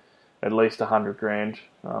you at least $100,000.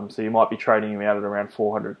 So you might be trading him out at around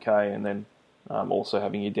 400k, and then also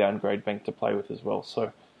having your downgrade bank to play with as well.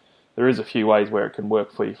 So there is a few ways where it can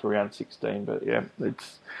work for you for round 16, but yeah,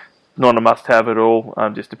 it's not a must-have at all.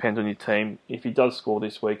 Just depends on your team. If he does score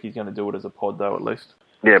this week, he's going to do it as a pod though, at least.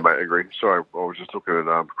 Yeah, mate, I agree. Sorry, I was just looking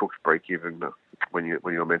at Cook's break-even when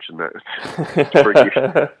you mentioned that. It's freakish.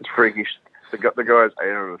 It's freakish. The guy's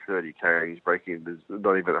 830k, he's breaking is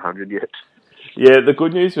not even 100 yet. Yeah, the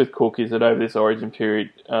good news with Cook is that over this Origin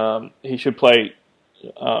period, he should play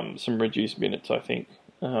some reduced minutes, I think.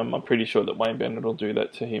 I'm pretty sure that Wayne Bennett will do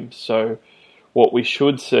that to him. So what we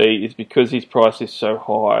should see is, because his price is so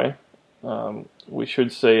high, we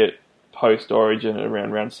should see it post-Origin at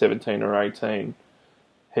around round 17 or 18.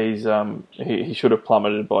 He should have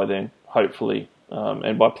plummeted by then, hopefully.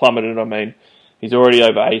 And by plummeted, I mean he's already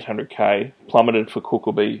over 800k. Plummeted for Cook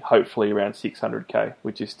will be hopefully around 600k,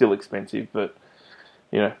 which is still expensive, but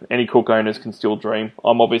any Cook owners can still dream.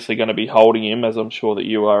 I'm obviously going to be holding him, as I'm sure that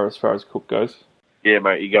you are, as far as Cook goes. Yeah,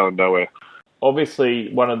 mate, you're going nowhere.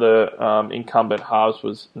 Obviously, one of the incumbent halves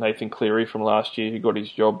was Nathan Cleary from last year, who got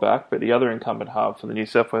his job back, but the other incumbent half for the New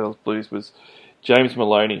South Wales Blues was James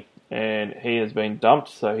Maloney, and he has been dumped,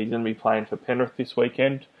 so he's going to be playing for Penrith this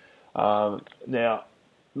weekend. Now, a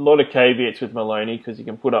lot of caveats with Maloney, because he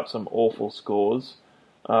can put up some awful scores.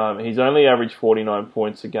 He's only averaged 49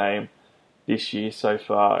 points a game this year so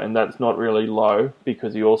far, and that's not really low,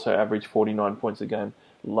 because he also averaged 49 points a game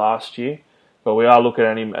last year. But we are looking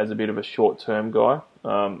at him as a bit of a short-term guy.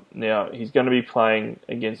 Now, he's going to be playing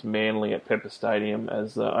against Manly at Pepper Stadium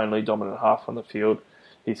as the only dominant half on the field.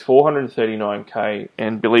 He's 439k,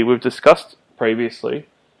 and Billy, we've discussed previously,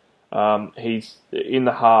 he's in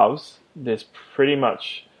the halves. There's pretty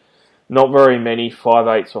much not very many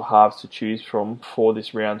 5/8s or halves to choose from for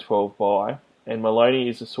this round 12 bye. And Maloney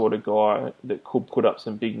is the sort of guy that could put up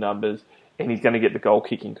some big numbers, and he's going to get the goal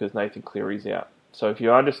kicking because Nathan Cleary's out. So if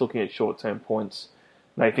you are just looking at short-term points,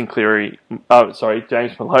 James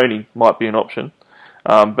Maloney might be an option,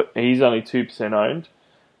 but he's only 2% owned.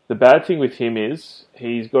 The bad thing with him is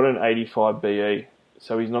he's got an 85 BE,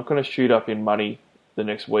 so he's not going to shoot up in money the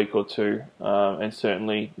next week or two, and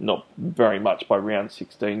certainly not very much by round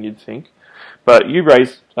 16, you'd think. But you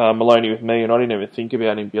raised Maloney with me, and I didn't even think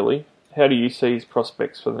about him, Billy. How do you see his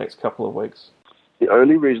prospects for the next couple of weeks? The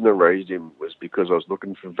only reason I raised him was because I was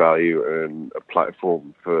looking for value and a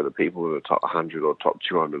platform for the people in the top 100 or top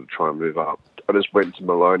 200 to try and move up. I just went to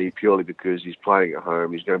Maloney purely because he's playing at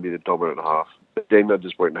home. He's going to be the dominant half. But then I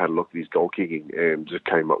just went and had a look at his goal kicking and just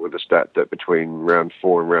came up with a stat that between round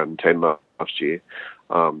 4 and round 10 last year,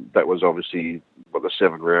 that was obviously the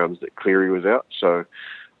 7 rounds that Cleary was out. So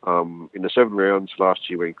in the 7 rounds last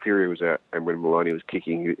year when Cleary was out and when Maloney was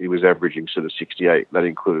kicking, he was averaging sort of 68. That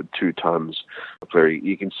included 2 tons of Cleary.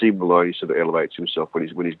 You can see Maloney sort of elevates himself when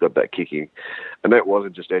he's got that kicking. And that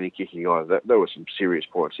wasn't just any kicking either. That was some serious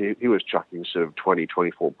points. He was chucking sort of 20,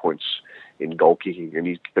 24 points in goal kicking, and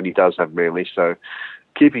he does have Manly. So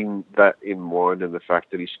keeping that in mind and the fact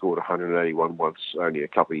that he scored 181 once only a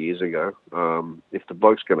couple of years ago, if the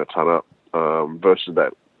bloke's going to turn up versus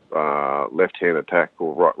that left-hand attack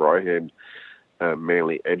or right-hand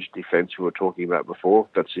Manly edge defence we were talking about before,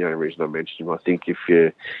 that's the only reason I mentioned him. I think if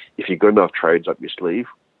you've got enough trades up your sleeve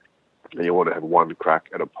and you want to have one crack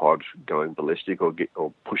at a pod going ballistic or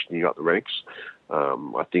pushing you up the ranks,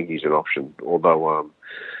 I think he's an option. Although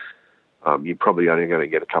you're probably only going to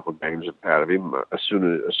get a couple of games out of him. As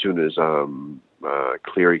soon as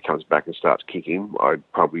Cleary comes back and starts kicking, I'd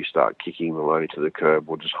probably start kicking Maloney to the curb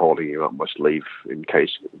or just holding him up my sleeve in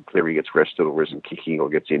case Cleary gets rested or isn't kicking or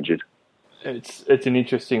gets injured. It's an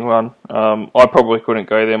interesting one. I probably couldn't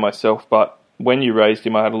go there myself, but when you raised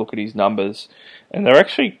him, I had a look at his numbers, and they're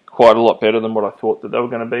actually quite a lot better than what I thought that they were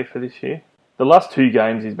going to be for this year. The last 2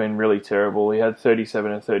 games he's been really terrible. He had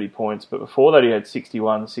 37 and 30 points, but before that he had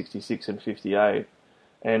 61, 66 and 58.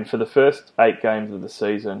 And for the first 8 games of the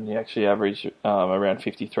season, he actually averaged around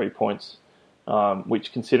 53 points,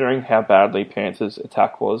 which, considering how badly Panthers'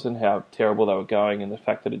 attack was and how terrible they were going and the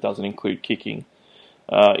fact that it doesn't include kicking,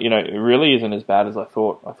 it really isn't as bad as I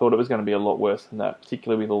thought. I thought it was going to be a lot worse than that,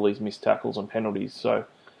 particularly with all these missed tackles and penalties. So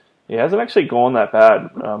he hasn't actually gone that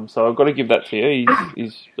bad. So I've got to give that to you.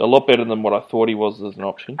 He's a lot better than what I thought he was as an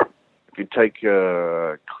option. If you take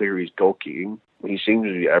Cleary's goal kicking, he seems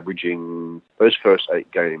to be averaging, those first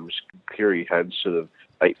 8 games, Cleary had sort of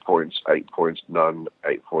 8 points, none,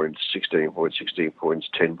 8 points, 16 points,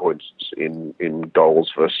 10 points in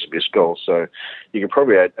goals versus missed goals. So you can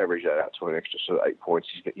probably average that out to an extra sort of 8 points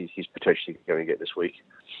he's potentially going to get this week.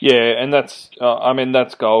 Yeah, and that's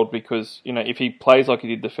gold because, if he plays like he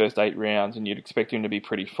did the first 8 rounds and you'd expect him to be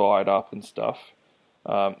pretty fired up and stuff,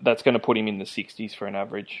 that's going to put him in the 60s for an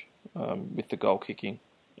average with the goal kicking.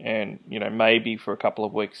 And, maybe for a couple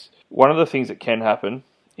of weeks. One of the things that can happen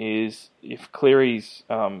is if Cleary's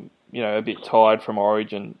a bit tired from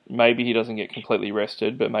Origin. Maybe he doesn't get completely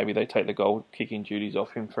rested, but maybe they take the goal kicking duties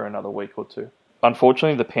off him for another week or two.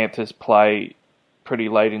 Unfortunately, the Panthers play pretty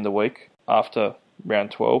late in the week after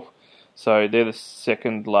round 12, so they're the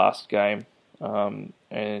second last game,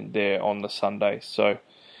 and they're on the Sunday. So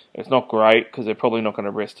it's not great because they're probably not going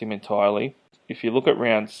to rest him entirely. If you look at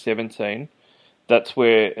round 17, that's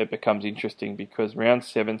where it becomes interesting because round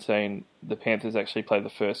 17, the Panthers actually play the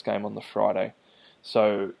first game on the Friday.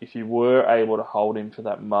 So if you were able to hold him for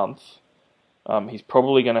that month, he's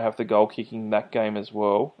probably going to have the goal kicking that game as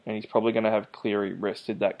well, and he's probably going to have Cleary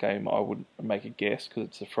rested that game, I would make a guess, because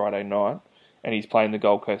it's a Friday night, and he's playing the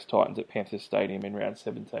Gold Coast Titans at Panthers Stadium in round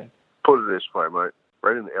 17. Put it this way, mate.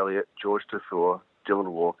 Brendan Elliott, George Tafua,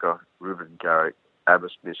 Dylan Walker, Ruben Garrick,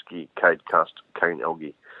 Abbas Miski, Cade Cust, Kane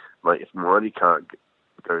Elgie. Mate, if Mighty can't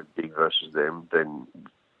go big versus them, then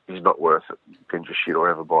he's not worth it. Pinch of shit or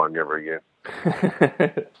ever buying ever again.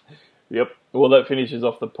 Yep. Well, that finishes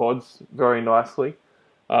off the pods very nicely.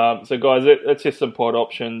 So, guys, that's just some pod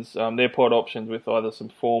options. They're pod options with either some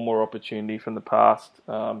form or opportunity from the past.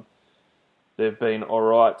 They've been all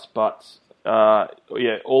right, but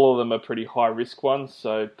all of them are pretty high-risk ones,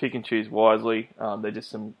 so pick and choose wisely. They're just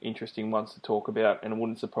some interesting ones to talk about, and it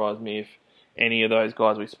wouldn't surprise me if any of those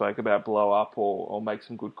guys we spoke about blow up or make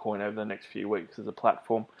some good coin over the next few weeks as a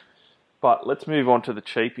platform. But let's move on to the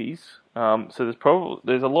cheapies. So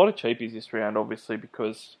there's a lot of cheapies this round, obviously,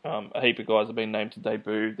 because a heap of guys have been named to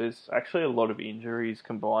debut. There's actually a lot of injuries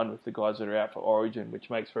combined with the guys that are out for Origin,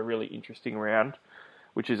 which makes for a really interesting round,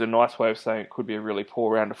 which is a nice way of saying it could be a really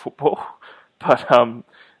poor round of football. But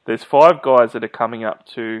there's 5 guys that are coming up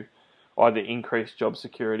to either increase job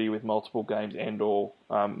security with multiple games and or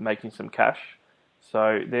making some cash.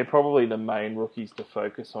 So they're probably the main rookies to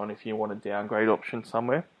focus on if you want a downgrade option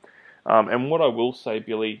somewhere. And what I will say,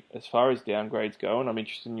 Billy, as far as downgrades go, and I'm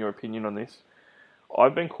interested in your opinion on this,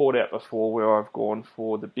 I've been caught out before where I've gone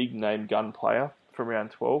for the big name gun player from round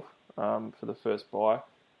 12 for the first buy.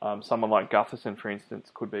 Someone like Gutherson, for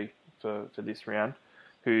instance, could be for this round,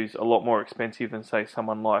 who's a lot more expensive than, say,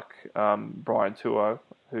 someone like Brian Tuo,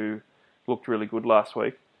 who looked really good last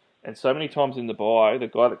week. And so many times in the buy, the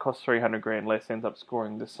guy that costs $300,000 less ends up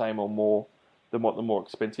scoring the same or more than what the more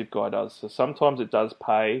expensive guy does. So sometimes it does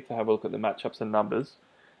pay to have a look at the matchups and numbers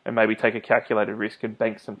and maybe take a calculated risk and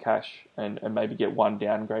bank some cash and maybe get one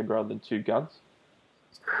downgrade rather than 2 guns.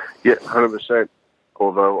 Yeah, 100%.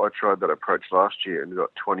 Although I tried that approach last year and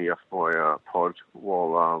got 20 off my pod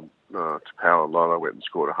while Tapau and Lolo went and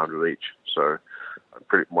scored 100 each. So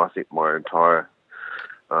I think my entire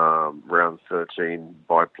round 13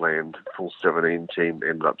 by-planned full 17 team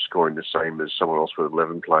ended up scoring the same as someone else with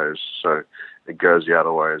 11 players. So it goes the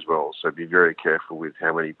other way as well. So be very careful with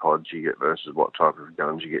how many pods you get versus what type of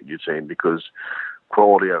guns you get in your team, because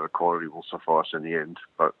quality over quantity will suffice in the end,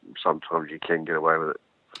 but sometimes you can get away with it.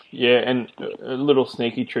 Yeah, and a little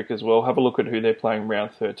sneaky trick as well. Have a look at who they're playing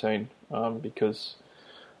round 13, because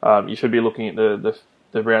you should be looking at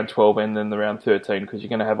the round 12 and then the round 13, because you're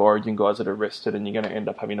going to have Origin guys that are rested and you're going to end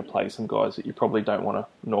up having to play some guys that you probably don't want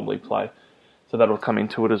to normally play. So that'll come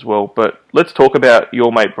into it as well. But let's talk about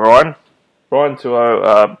your mate Brian. Brian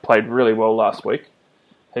Tuo played really well last week.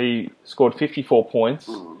 He scored 54 points,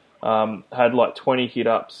 had like 20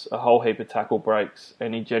 hit-ups, a whole heap of tackle breaks,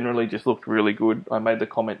 and he generally just looked really good. I made the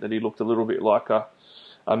comment that he looked a little bit like a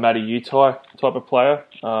Matty Utai type of player.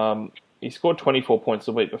 He scored 24 points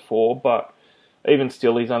the week before, but even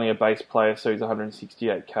still, he's only a base player, so he's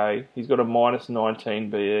 168k. He's got a minus 19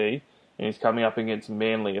 BE, and he's coming up against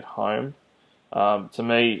Manly at home. To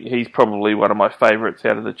me, he's probably one of my favourites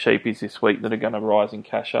out of the cheapies this week that are going to rise in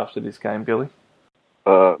cash after this game, Billy.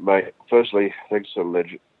 Mate, firstly, thanks for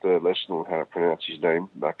the lesson on how to pronounce his name.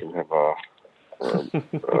 I can have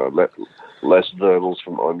less verbals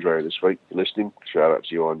from Andre this week. Listening, shout out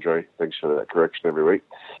to you, Andre. Thanks for that correction every week.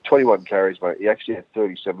 21 carries, mate. He actually had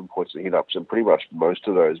 37 points in hit-ups, and pretty much most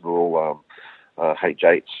of those were all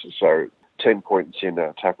H8s. So 10 points in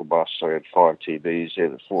tackle bust, so he had 5 TBs. He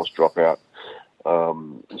had a forced dropout.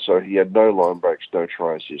 So he had no line breaks, no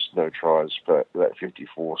tries, just no tries for that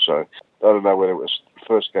 54. So I don't know whether it was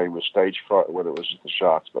first game was stage fright or whether it was just the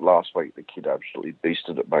Sharks, but last week the kid absolutely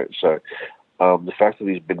beasted it, mate. So the fact that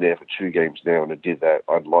he's been there for 2 games now and did that,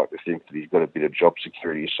 I'd like to think that he's got a bit of job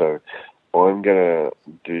security. So I'm going to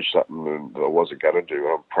do something that I wasn't going to do.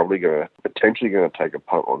 I'm probably potentially going to take a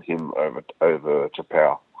punt on him over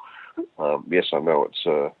Tapau. Yes, I know it's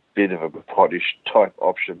a bit of a pottish type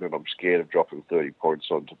option, and I'm scared of dropping 30 points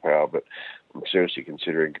on Tapau, but I'm seriously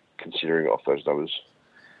considering off those numbers.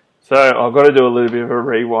 So I've got to do a little bit of a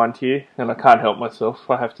rewind here, and I can't help myself.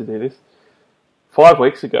 I have to do this. 5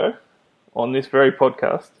 weeks ago, on this very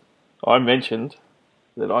podcast, I mentioned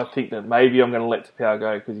that I think that maybe I'm going to let Tapau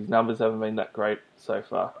go because his numbers haven't been that great so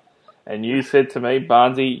far. And you said to me,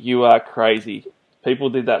 Barnesy, you are crazy. People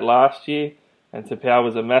did that last year, and Tapau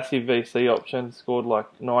was a massive VC option, scored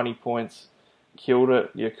like 90 points, killed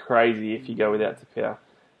it. You're crazy if you go without Tapau.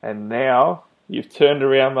 And now you've turned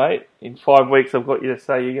around, mate. In 5 weeks, I've got you to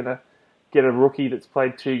say you're going to get a rookie that's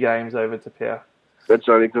played 2 games over Tapau. That's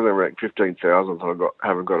only because I ranked 15,000.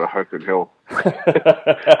 Haven't got a hope in hell.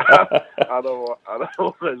 Otherwise,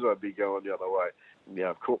 I'd be going the other way.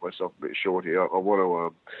 Yeah, I've caught myself a bit short here. I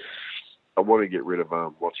want to get rid of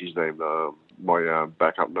what's his name, my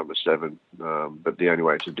backup number 7. But the only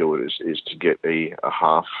way to do it is to get a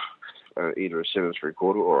half, either a 7 3/4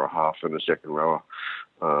 or a half and a second rower.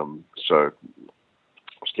 So I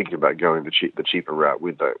was thinking about going the cheaper route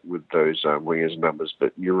with those wingers numbers.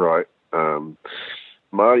 But you're right.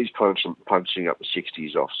 Marty's punching up the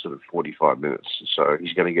 60s off sort of 45 minutes, so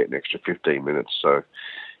he's going to get an extra 15 minutes. So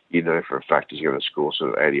you know for a fact he's going to score sort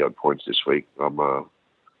of 80-odd points this week. I'm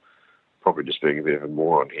probably just being a bit of a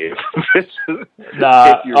moron here.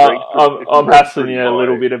 I'm hassling you a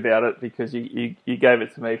little bit about it because you gave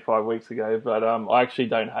it to me 5 weeks ago, but I actually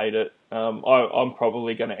don't hate it. I'm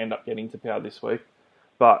probably going to end up getting Tapau this week,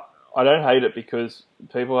 but I don't hate it because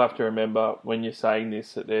people have to remember when you're saying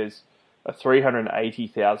this that there's a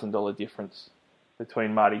 $380,000 difference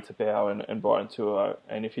between Marty Tapau and Brian Tuo.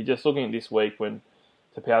 And if you're just looking at this week when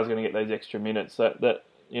Tapau's going to get those extra minutes, that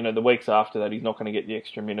the weeks after that he's not going to get the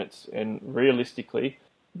extra minutes. And realistically,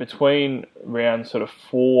 between round sort of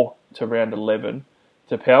 4 to round 11,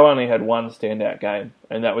 Tapau only had one standout game,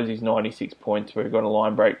 and that was his 96 points where he got a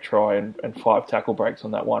line break try and 5 tackle breaks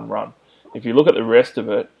on that one run. If you look at the rest of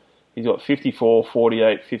it, he's got 54,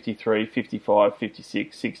 48, 53, 55,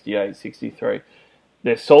 56, 68, 63.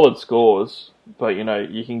 They're solid scores, but, you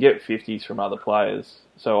can get 50s from other players.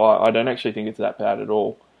 So I don't actually think it's that bad at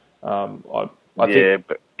all. I think,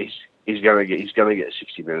 but he's going to get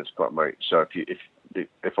 60 minutes, but mate. So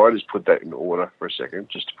if I just put that in order for a second,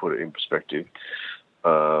 just to put it in perspective,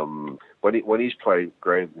 when he's played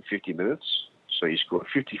greater than 50 minutes, so he scored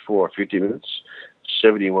 54 or 50 minutes,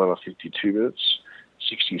 71 or 52 minutes,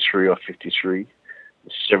 63 or 53,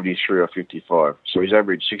 73 or 55. So he's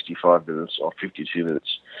averaged 65 minutes or 52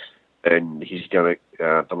 minutes. And he's going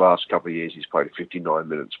to, the last couple of years, he's played 59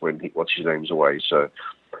 minutes when what's his name's away. So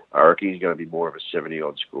I reckon he's going to be more of a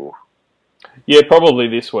 70-odd score. Yeah, probably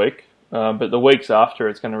this week. But the weeks after,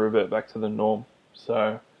 it's going to revert back to the norm.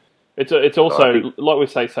 So it's also, like we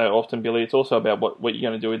say so often, Billy, it's also about what you're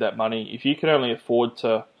going to do with that money. If you can only afford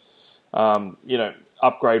to,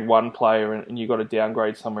 upgrade one player and you've got to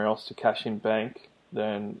downgrade somewhere else to cash in bank,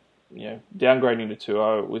 then downgrading to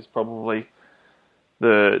 2-0 was probably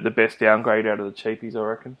the best downgrade out of the cheapies, I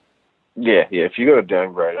reckon. Yeah. If you got to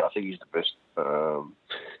downgrade, I think he's the best.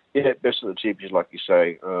 Best of the cheapies, like you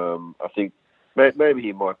say. I think maybe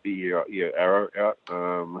he might be your arrow out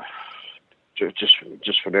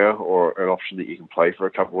just for now, or an option that you can play for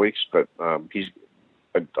a couple of weeks. But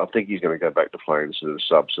I think he's going to go back to playing sort of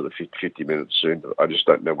sub 50 minutes soon. I just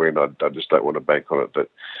don't know when. I just don't want to bank on it. But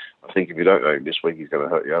I think if you don't know him this week, he's going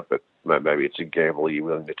to hurt you up. But maybe it's a gamble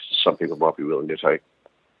some people might be willing to take.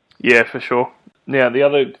 Yeah, for sure. Now, the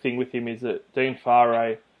other thing with him is that Dean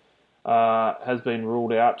Farray has been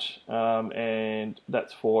ruled out, and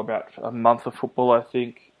that's for about a month of football, I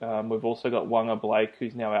think. We've also got Wanga Blake,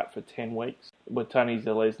 who's now out for 10 weeks. Tony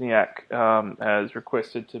Zalesniak has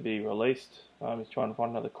requested to be released. He's trying to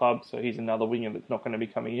find another club, so he's another winger that's not going to be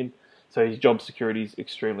coming in. So his job security is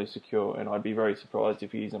extremely secure, and I'd be very surprised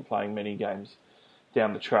if he isn't playing many games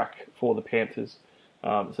down the track for the Panthers.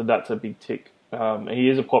 So that's a big tick. He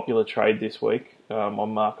is a popular trade this week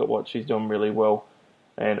on Market Watch. He's doing really well,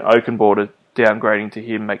 and Oakenborder downgrading to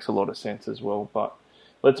him makes a lot of sense as well. But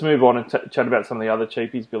let's move on and chat about some of the other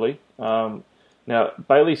cheapies, Billy. Now,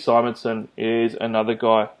 Bailey Simonson is another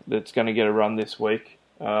guy that's going to get a run this week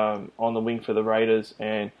on the wing for the Raiders,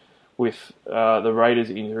 and with the Raiders'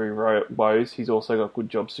 injury woes, he's also got good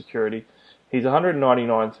job security. He's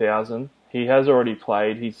 199,000. He has already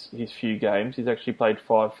played his few games. He's actually played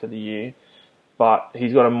 5 for the year, but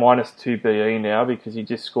he's got a -2 BE now because he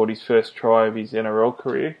just scored his first try of his NRL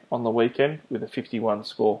career on the weekend with a 51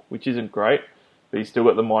 score, which isn't great, but he's still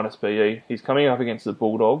got the -BE. He's coming up against the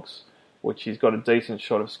Bulldogs, which he's got a decent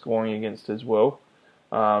shot of scoring against as well.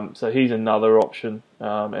 So he's another option,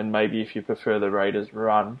 and maybe if you prefer the Raiders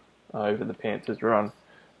run over the Panthers run,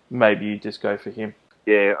 maybe you just go for him.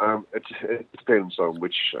 Yeah, it depends on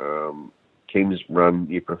which Kings run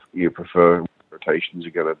you prefer. rotations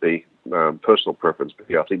are going to be. Personal preference, but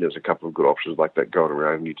yeah, I think there's a couple of good options like that going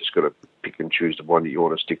around, and you just got to pick and choose the one that you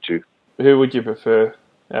want to stick to. Who would you prefer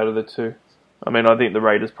out of the two? I mean, I think the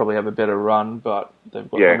Raiders probably have a better run, but they've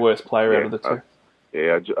got the worst player out of the two.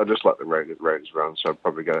 I just like the Raiders run, so I'd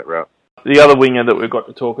probably go that route. The other winger that we've got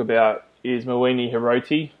to talk about is Mawini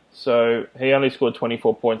Hiroti. So he only scored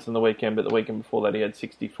 24 points in the weekend, but the weekend before that he had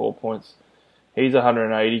 64 points. He's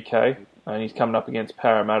 180k, and he's coming up against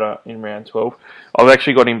Parramatta in round 12. I've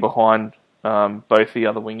actually got him behind both the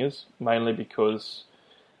other wingers, mainly because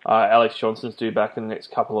Alex Johnson's due back in the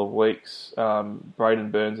next couple of weeks.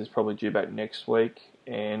 Braden Burns is probably due back next week,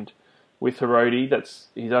 and with Hiroti,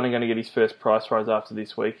 he's only going to get his first price rise after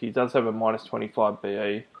this week. He does have a minus 25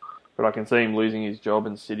 BE, but I can see him losing his job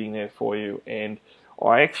and sitting there for you. And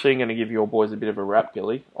I actually am going to give your boys a bit of a rap,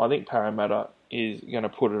 Gilly. I think Parramatta is going to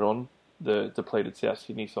put it on the depleted South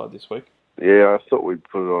Sydney side this week. Yeah, I thought we'd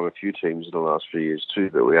put it on a few teams in the last few years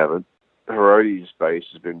too, but we haven't. Hiroti's base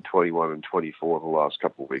has been 21 and 24 the last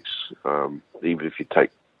couple of weeks. If you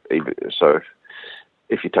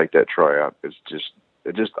take that try out, it's just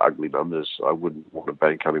ugly numbers. I wouldn't want to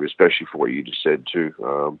bank on him, especially for what you just said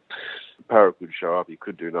too. Parra could show up, he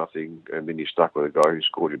could do nothing, and then you're stuck with a guy who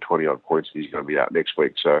scored you 20-odd points and he's going to be out next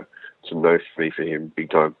week. So it's a no for me for him,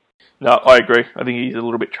 big time. No, I agree. I think he's a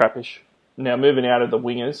little bit trappish. Now, moving out of the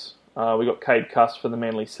wingers, we got Cade Cust for the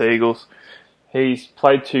Manly Seagulls. He's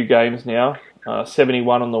played 2 games now,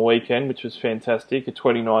 71 on the weekend, which was fantastic, a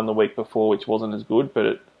 29 the week before, which wasn't as good, but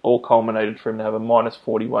it all culminated for him to have a minus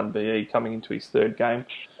 41 BE coming into his 3rd game.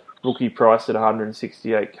 Rookie price at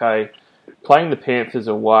 168k. Playing the Panthers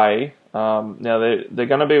away, now they're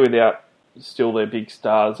going to be without still their big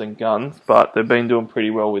stars and guns, but they've been doing pretty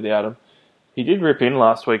well without him. He did rip in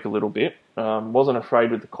last week a little bit, wasn't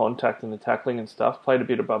afraid with the contact and the tackling and stuff, played a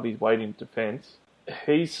bit above his weight in defence.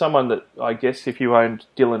 He's someone that, I guess, if you owned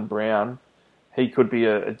Dylan Brown, he could be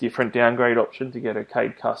a different downgrade option to get a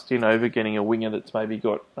Cade Cust in over getting a winger that's maybe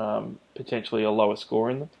got potentially a lower score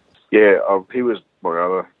in them. Yeah, he was my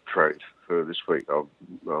other trade for this week.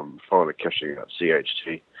 I'm finally cashing out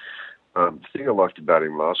CHT. The thing I liked about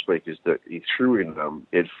him last week is that he threw in,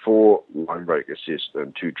 he had 4 line break assists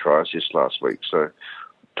and 2 try assists last week, so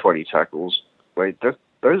 20 tackles.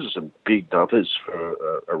 Those are some big numbers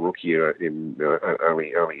for a rookie in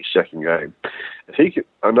only his 2nd game. If he could,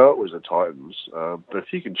 I know it was the Titans, but if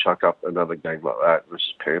he can chuck up another game like that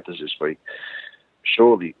versus Panthers this week,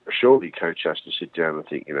 surely coach has to sit down and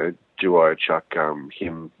think, do I chuck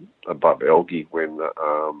him above Elgie when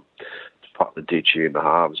put the DG in the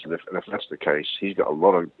halves? And if that's the case, he's got a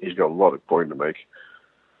lot of coin to make.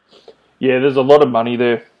 Yeah, there's a lot of money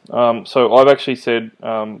there. So I've actually said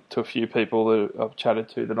to a few people that I've chatted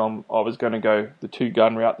to that I was going to go the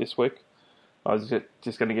 2-gun route this week. I was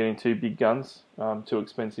just going to get in 2 big guns, 2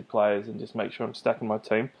 expensive players, and just make sure I'm stacking my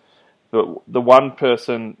team. But the one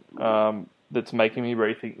person that's making me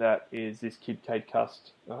rethink that is this kid, Cade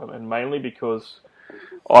Cust, and mainly because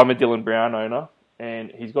I'm a Dylan Brown owner,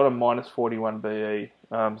 and he's got a minus 41 BE.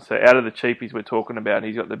 So out of the cheapies we're talking about,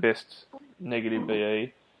 he's got the best negative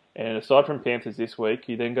BE. And aside from Panthers this week,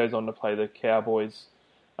 he then goes on to play the Cowboys,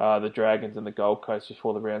 the Dragons and the Gold Coast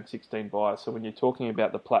before the round 16 bye. So when you're talking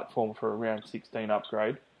about the platform for a round 16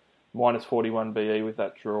 upgrade, minus 41 BE with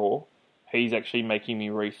that draw, he's actually making me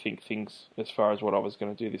rethink things as far as what I was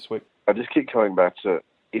going to do this week. I just keep coming back to,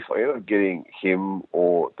 if I end up getting him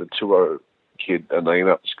or the 2-0 kid and they end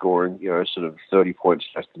up scoring, sort of 30 points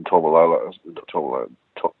less than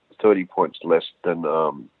 30 points less than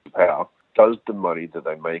Power, does the money that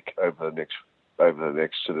they make over the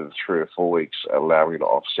next sort of 3 or 4 weeks allow me to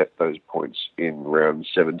offset those points in round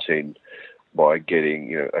 17 by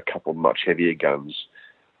getting a couple of much heavier guns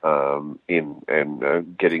in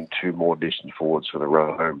and getting 2 more decent forwards for the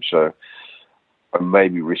run home? So I may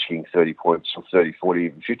be risking 30 points or 30, 40,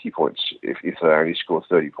 even 50 points if they only score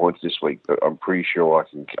 30 points this week, but I'm pretty sure I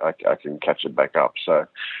can catch it back up. So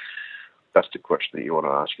that's the question that you want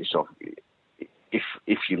to ask yourself.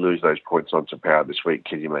 If you lose those points onto Power this week,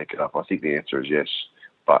 can you make it up? I think the answer is yes.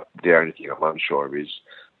 But the only thing I'm unsure of is,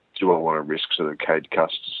 do I want to risk sort of Cade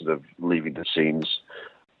Cust sort of leaving the scenes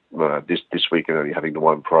this week and only having the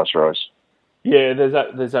 1 price rise? Yeah, there's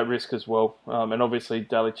that risk as well. And obviously,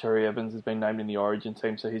 Daly Cherry Evans has been named in the Origin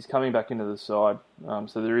team, so he's coming back into the side.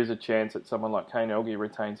 So there is a chance that someone like Kane Elgie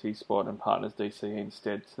retains his spot and partners DC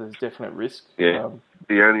instead. So there's definite risk. Yeah.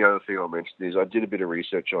 The only other thing I'll mention is I did a bit of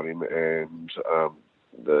research on him, and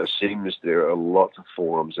there are lots of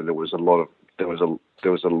forums, and there was a lot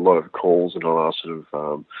of calls in the last sort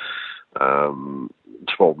of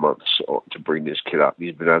 12 months to bring this kid up.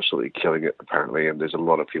 He's been absolutely killing it, apparently, and there's a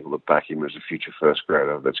lot of people that back him as a future first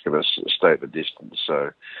grader that's going to stay at the distance. So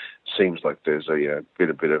it seems like there's a bit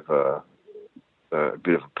of a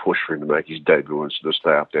push for him to make his debut and sort of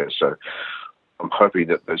stay up there. So I'm hoping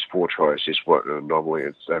that those 4 tries just weren't an anomaly,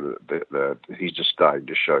 and that he's just starting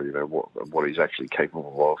to show, what he's actually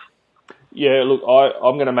capable of. Yeah, look,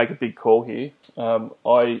 I'm going to make a big call here.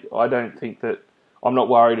 I don't think that I'm not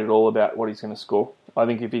worried at all about what he's going to score. I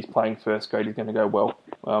think if he's playing first grade, he's going to go well.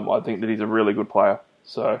 I think that he's a really good player.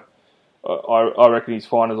 So I reckon he's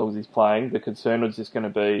fine as long as he's playing. The concern is just going to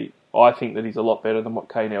be, I think that he's a lot better than what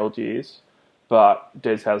Kane Elgey is, but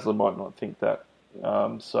Des Hasler might not think that.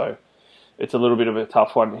 So it's a little bit of a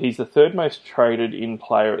tough one. He's the third most traded in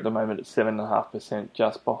player at the moment at 7.5%,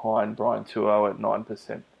 just behind Brian Tuo at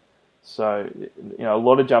 9%. So, a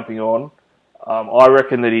lot of jumping on. I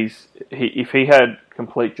reckon that if he had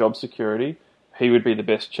complete job security, he would be the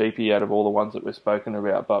best cheapie out of all the ones that we've spoken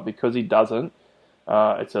about. But because he doesn't,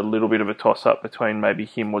 it's a little bit of a toss-up between maybe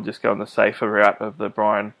him or just going the safer route of the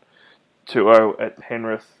Brian Tuo at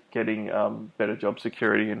Penrith, getting better job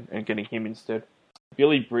security and getting him instead.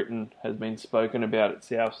 Billy Britton has been spoken about at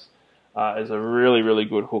Souths as a really, really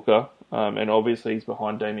good hooker. And obviously he's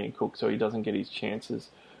behind Damien Cook, so he doesn't get his chances.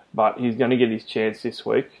 But he's going to get his chance this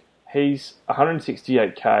week. He's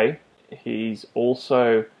 168k. He's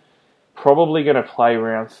also probably going to play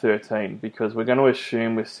around 13 because we're going to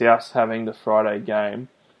assume with Souths having the Friday game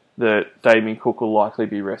that Damien Cook will likely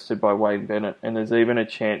be rested by Wayne Bennett, and there's even a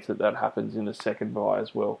chance that happens in the second bye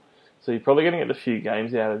as well. So you're probably going to get a few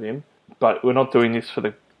games out of him, but we're not doing this for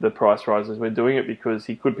the price rises. We're doing it because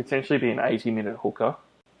he could potentially be an 80-minute hooker,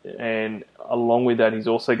 and along with that, he's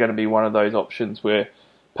also going to be one of those options where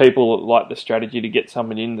people like the strategy to get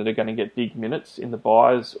someone in that are going to get big minutes in the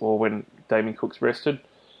buys or when Damien Cook's rested,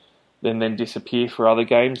 then disappear for other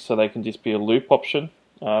games so they can just be a loop option.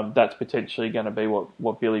 That's potentially going to be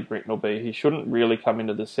what Billy Britton will be. He shouldn't really come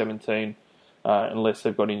into the 17 unless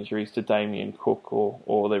they've got injuries to Damien Cook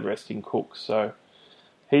or they're resting Cook. So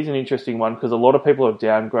he's an interesting one because a lot of people have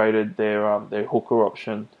downgraded their hooker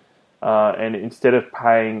option. And instead of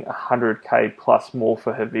paying 100k plus more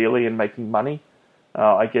for Havili and making money,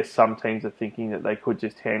 I guess some teams are thinking that they could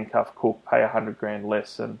just handcuff Cook, pay $100,000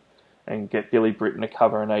 less, and get Billy Britton to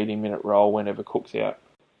cover an 80-minute role whenever Cook's out.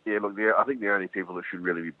 Yeah, look, I think the only people that should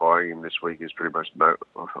really be buying him this week is pretty much no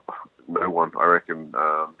one. I reckon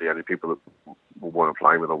the only people that will want to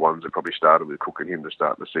play him are the ones that probably started with Cook and him to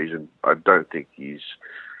start the season. I don't think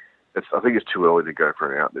I think it's too early to go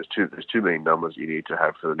for an out. There's too many numbers you need to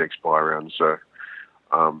have for the next buy round. So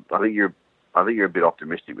I think you're a bit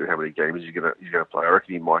optimistic with how many games he's going to play. I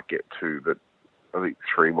reckon he might get 2, but I think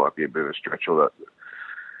 3 might be a bit of a stretch.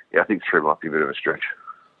 I think 3 might be a bit of a stretch.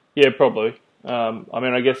 Yeah, probably.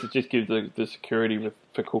 I guess it just gives the security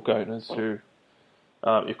for Cook owners who,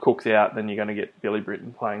 if Cook's out, then you're going to get Billy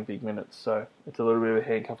Britton playing big minutes. So it's a little bit of a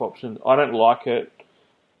handcuff option. I don't like it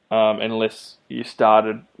unless you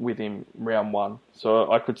started with him round 1.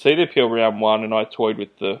 So I could see the appeal round 1, and I toyed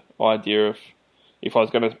with the idea of if I was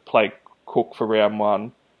going to play Cook for round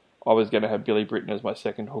 1, I was going to have Billy Britton as my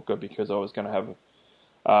second hooker because I was going to have,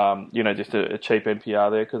 just a cheap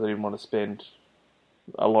NPR there because I didn't want to spend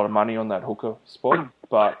a lot of money on that hooker spot.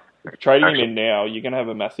 But trading him in now, you're going to have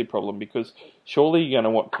a massive problem because surely you're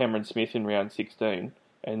going to want Cameron Smith in round 16,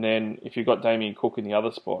 and then if you've got Damien Cook in the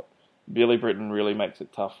other spot, Billy Britton really makes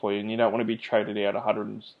it tough for you, and you don't want to be traded out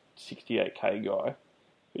 168k guy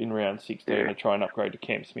in round 16 to try and upgrade to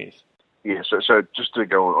Cam Smith. Yeah, so just to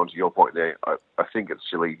go on to your point there, I think it's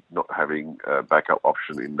silly not having a backup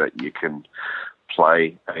option in that you can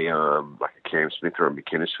play like a Cam Smith or a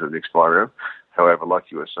McInnes for the next buy round. However,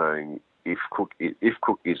 like you were saying, if Cook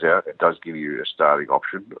is out, it does give you a starting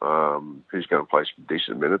option who's going to play some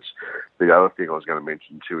decent minutes. The other thing I was going to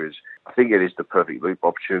mention too is I think it is the perfect loop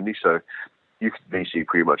opportunity. So you could DC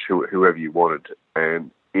pretty much whoever you wanted,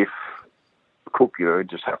 and if Cook,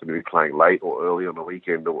 just happened to be playing late or early on the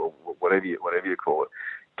weekend or whatever you call it,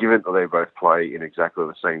 given that they both play in exactly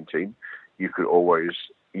the same team, you would always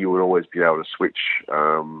be able to switch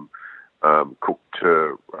Cook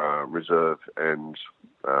to reserve and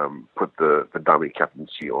put the dummy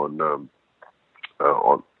captaincy on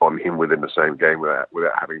him within the same game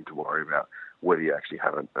without having to worry about whether you actually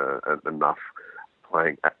have enough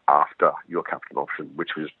playing after your captain option,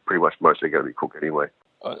 which was pretty much mostly going to be Cook anyway.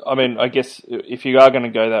 I guess if you are going to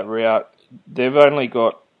go that route, they've only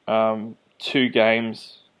got 2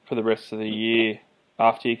 games for the rest of the year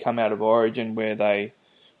after you come out of Origin where they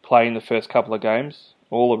play in the first couple of games.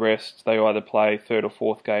 All the rest, they either play 3rd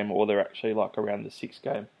or 4th game or they're actually like around the 6th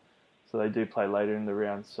game. So they do play later in the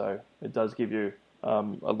round. So it does give you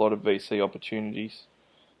a lot of VC opportunities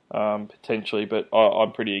potentially, but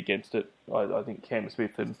I'm pretty against it. I think Cam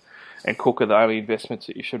Smith and Cook are the only investments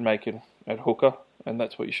that you should make at hooker, and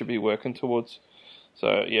that's what you should be working towards.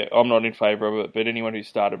 So yeah, I'm not in favour of it, but anyone who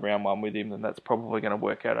started round one with him, then that's probably going to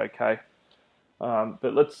work out okay.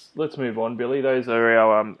 But let's move on, Billy. Those are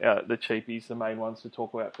our the cheapies, the main ones to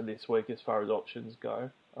talk about for this week as far as options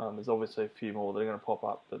go. There's obviously a few more that are going to pop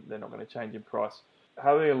up, but they're not going to change in price.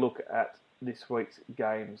 Having a look at this week's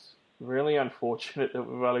games, really unfortunate that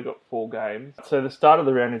we've only got 4 games. So the start of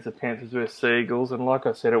the round is the Panthers versus Seagulls, and like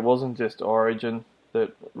I said, it wasn't just Origin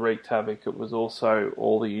that wreaked havoc, it was also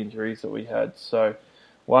all the injuries that we had. So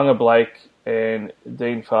Wanga Blake and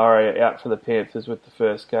Dean Farre are out for the Panthers with the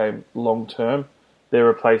first game long term. They're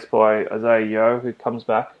replaced by Isaiah Yeo, who comes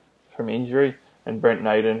back from injury, and Brent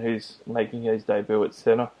Naden, who's making his debut at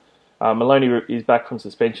centre. Maloney is back from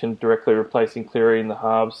suspension, directly replacing Cleary in the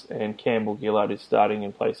halves, and Campbell Gillard is starting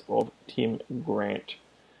in place of Tim Grant.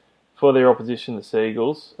 For their opposition, the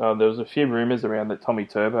Seagulls, there was a few rumours around that Tommy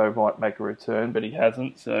Turbo might make a return, but he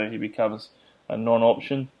hasn't, so he becomes a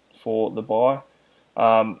non-option for the bye.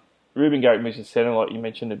 Ruben Garrick moves to centre, like you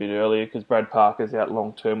mentioned a bit earlier, because Brad Parker's out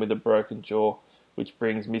long-term with a broken jaw, which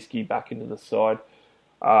brings Miski back into the side.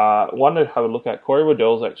 One to have a look at, Corey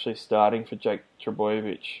Waddell's actually starting for Jake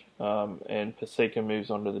Trbojevic, and Paseka moves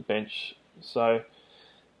onto the bench. So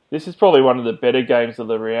this is probably one of the better games of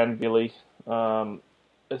the round, Billy,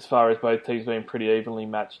 as far as both teams being pretty evenly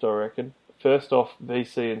matched, I reckon. First off,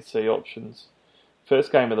 VC and C options.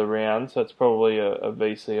 First game of the round, so it's probably a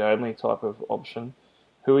VC only type of option.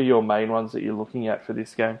 Who are your main ones that you're looking at for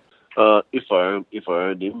this game? If I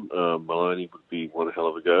owned him, Maloney would be one hell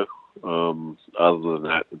of a go. Other than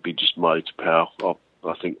that, it'd be just Marty Tapau.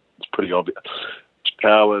 I think it's pretty obvious.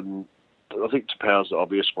 Tapau, and I think Tapau's the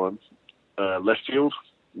obvious one. Left field,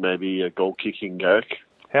 maybe a goal kicking Garrick.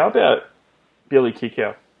 How about Billy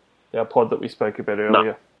Kickow, our pod that we spoke about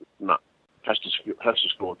earlier? No. Has to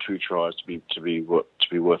score 2 tries to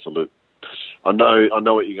be worth a look. I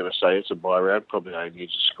know what you're going to say. It's a bye round. Probably only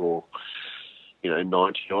needs to score,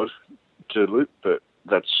 90 odd to loop, but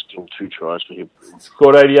that's still 2 tries for him.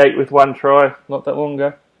 Scored 88 with 1 try not that long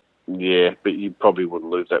ago. Yeah, but you probably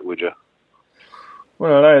wouldn't lose that, would you?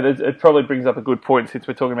 Well, I know it probably brings up a good point since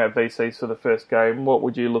we're talking about VCs for the first game. What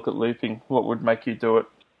would you look at looping? What would make you do it?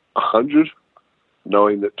 100,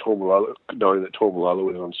 knowing that Tormalala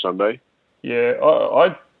was on Sunday. Yeah,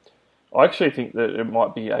 I actually think that it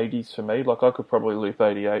might be 80s for me. Like, I could probably loop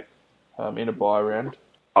 88 in a bye round.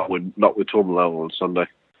 I would not with Tormalala on Sunday,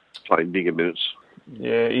 playing bigger minutes.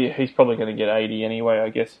 Yeah, he's probably going to get 80 anyway, I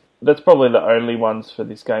guess. That's probably the only ones for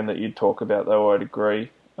this game that you'd talk about, though, I'd agree.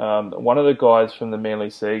 One of the guys from the Manly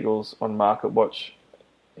Seagulls on Market Watch,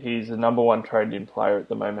 he's the number 1 traded-in player at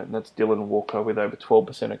the moment, and that's Dylan Walker, with over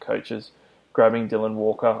 12% of coaches grabbing Dylan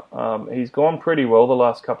Walker. He's gone pretty well the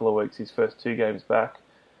last couple of weeks, his first 2 games back.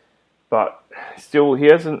 But still, he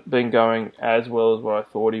hasn't been going as well as what I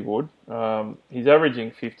thought he would. He's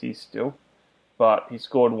averaging 50 still, but he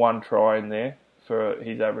scored 1 try in there for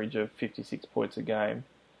his average of 56 points a game.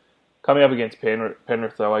 Coming up against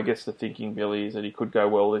Penrith, though, I guess the thinking, Billy, is that he could go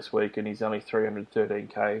well this week, and he's only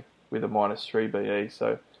 313k with a -3 BE,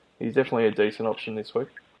 so he's definitely a decent option this week.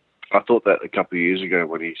 I thought that a couple of years ago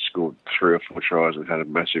when he scored 3 or 4 tries and had a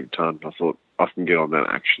massive ton. I thought, I can get on that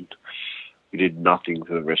action. He did nothing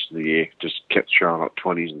for the rest of the year, just kept throwing up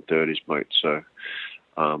 20s and 30s, mate. So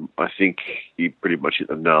I think you pretty much hit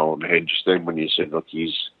the nail on the head just then when you said, look,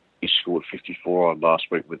 he scored 54 on last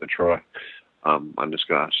week with a try. I'm just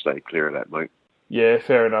going to stay clear of that, mate. Yeah,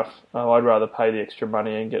 fair enough. I'd rather pay the extra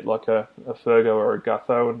money and get like a Fergo or a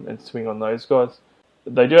Gutho and swing on those guys.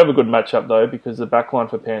 They do have a good matchup, though, because the backline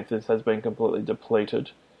for Panthers has been completely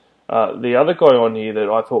depleted. The other guy on here that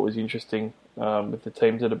I thought was interesting with the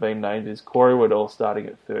teams that have been named is Corey Waddell starting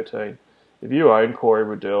at 13. If you own Corey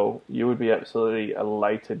Waddell, you would be absolutely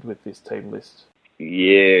elated with this team list.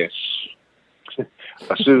 Yes.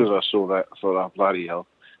 As soon as I saw that, I thought, oh, bloody hell,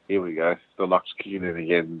 here we go. The luck's kicking in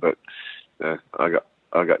again. But I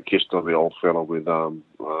got kissed on the old fella with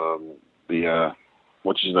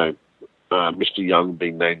what's his name? Mr. Young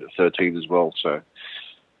being named at 13 as well. So,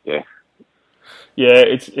 yeah. Yeah,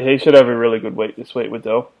 he should have a really good week this week,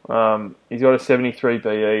 Waddell. He's got a 73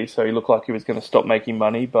 BE, so he looked like he was going to stop making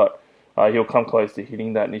money, but he'll come close to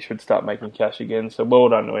hitting that, and he should start making cash again. So well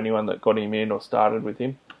done to anyone that got him in or started with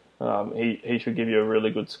him. He should give you a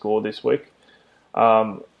really good score this week.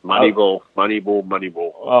 Moneyball.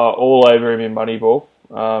 All over him in Moneyball.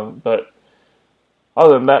 But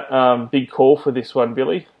Other than that, big call for this one,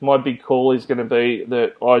 Billy. My big call is going to be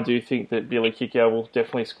that I do think that Billy Kickow will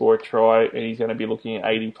definitely score a try, and he's going to be looking at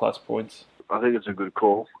 80-plus points. I think it's a good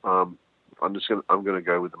call. I'm going to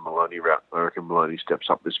go with the Maloney route. I reckon Maloney steps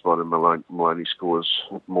up this spot, and Maloney scores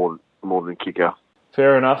more than Kickow.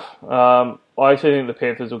 Fair enough. I actually think the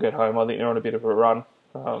Panthers will get home. I think they're on a bit of a run.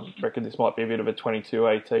 Reckon this might be a bit of a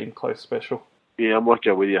 22-18 close special. Yeah, I might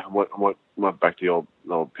go with you. I might back the old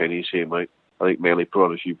pennies here, mate. I think Manly put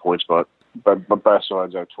on a few points, but both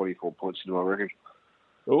sides are 24 points into, I reckon.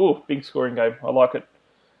 Ooh, big scoring game. I like it.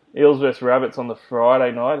 Eels versus Rabbits on the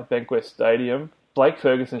Friday night at Bankwest Stadium. Blake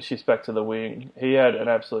Ferguson shifts back to the wing. He had an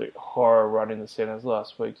absolute horror run in the centres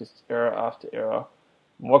last week, just error after error.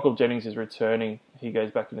 Michael Jennings is returning. He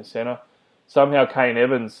goes back in the centre. Somehow Kane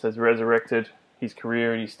Evans has resurrected his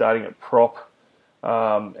career and he's starting at prop.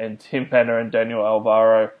 And Tim Banner and Daniel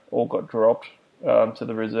Alvaro all got dropped to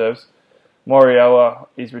the reserves. Moriola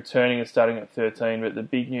is returning and starting at 13, but the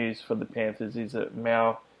big news for the Panthers is that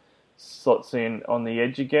Mao slots in on the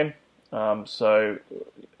edge again. So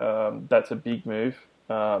that's a big move.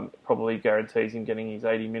 Probably guarantees him getting his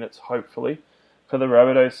 80 minutes, hopefully. For the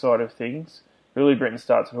Rabbitohs side of things, Billy Britton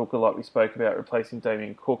starts at hooker like we spoke about, replacing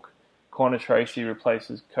Damien Cook. Connor Tracy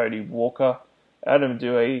replaces Cody Walker. Adam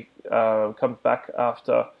Dewey comes back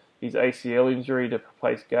after his ACL injury to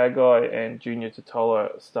replace Gagai, and Junior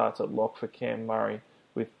Totola starts at lock for Cam Murray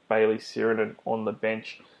with Bailey Sirenen on the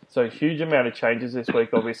bench. So huge amount of changes this week,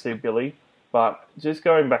 obviously, Billy. But just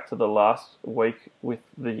going back to the last week with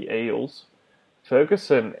the Eels,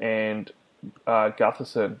 Ferguson and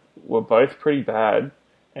Gutherson were both pretty bad,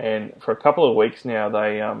 and for a couple of weeks now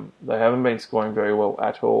they haven't been scoring very well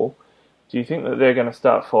at all. Do you think that they're going to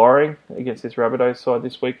start firing against this Rabbitohs side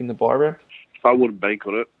this week in the bye round? I wouldn't bank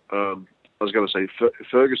on it. I was going to say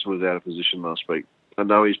Ferguson was out of position last week. I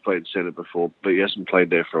know he's played centre before, but he hasn't played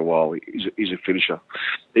there for a while. He's a finisher.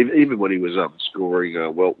 Even when he was scoring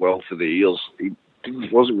well for the Eels, he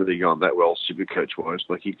wasn't really going that well Supercoach-wise.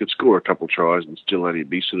 Like, he could score a couple of tries and still only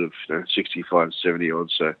be sort of 65, 70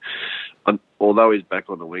 odd. So, although he's back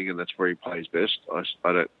on the wing and that's where he plays best, I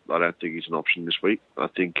don't think he's an option this week. I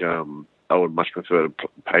think I would much prefer to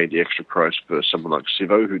pay the extra price for someone like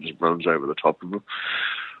Sivo, who just runs over the top of him.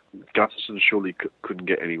 Gutherson surely couldn't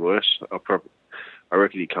get any worse. I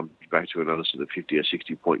reckon he comes back to another sort of 50 or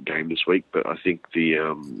 60 point game this week. But I think the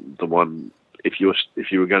one, if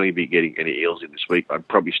you were going to be getting any Eels in this week, I'd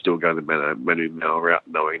probably still go the Manu Mao route,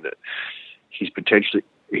 knowing that he's potentially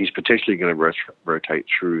going to rotate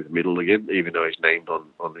through the middle again, even though he's named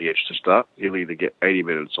on the edge to start. He'll either get 80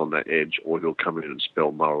 minutes on that edge, or he'll come in and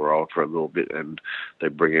spell Murray for a little bit, and they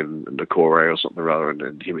bring in Decore or something rather,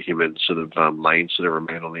 and him and sort of Lane sort of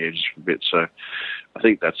remain on the edges for a bit. So I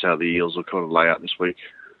think that's how the Eels will kind of lay out this week.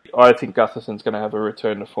 I think Gutherson's going to have a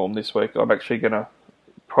return to form this week. I'm actually going to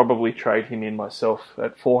probably trade him in myself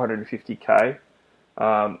at 450k.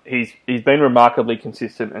 He's been remarkably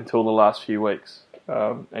consistent until the last few weeks.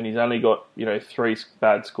 And he's only got 3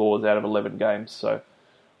 bad scores out of 11 games, so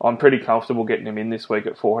I'm pretty comfortable getting him in this week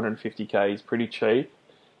at 450k. He's pretty cheap,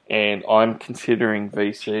 and I'm considering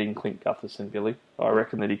VCing Clint Gutherson, Billy. I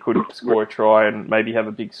reckon that he could score a try and maybe have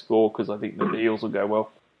a big score, because I think the Eels will go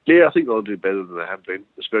well. Yeah, I think they'll do better than they have been,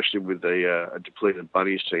 especially with a depleted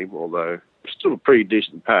Bunnies team, although still a pretty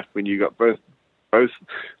decent pack. When you got both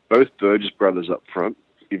Burgess brothers up front.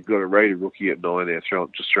 You've got a rated rookie at 9 there,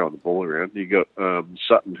 just throwing the ball around. You've got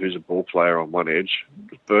Sutton, who's a ball player on one edge,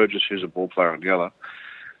 Burgess, who's a ball player on the other,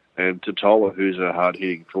 and Totola, who's a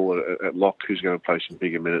hard-hitting forward at lock, who's going to play some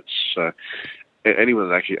bigger minutes. So anyone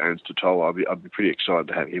that actually owns Totola, I'd be pretty excited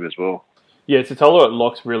to have him as well. Yeah, Totola at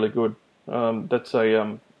lock's really good. That's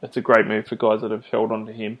a great move for guys that have held on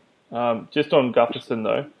to him. Just on Gutherson,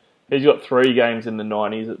 though, he's got 3 games in the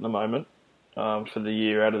 90s at the moment. For the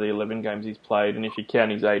year out of the 11 games he's played, and if you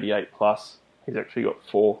count his 88 plus, he's actually got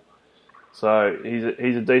 4. So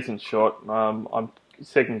he's a decent shot. I'm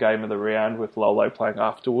second game of the round with Lolo playing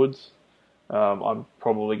afterwards. I'm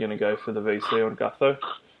probably going to go for the VC on Gutho.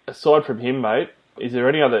 Aside from him, mate, is there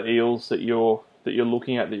any other Eels that you're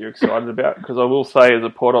looking at that you're excited about? Because I will say, as a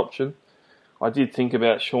pod option, I did think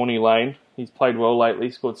about Shawnee Lane. He's played well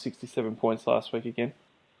lately. Scored 67 points last week again.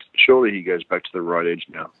 Surely he goes back to the right edge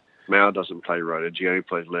now. Mao doesn't play right edge, he only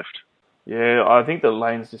plays left. Yeah, I think that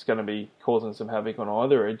Lane's just going to be causing some havoc on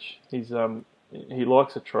either edge. He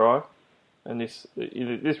likes a try, and this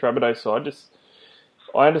Rabbitohs side,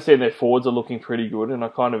 I understand their forwards are looking pretty good, and I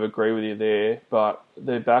kind of agree with you there, but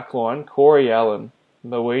their back line, Corey Allen,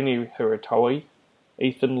 Moini Hirotoi,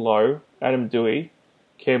 Ethan Lowe, Adam Dewey,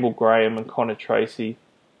 Campbell Graham and Connor Tracy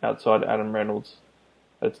outside Adam Reynolds.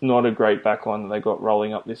 it's not a great backline that they got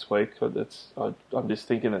rolling up this week. I'm just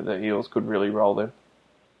thinking that the Eels could really roll them.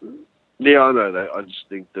 Yeah, I know that. I just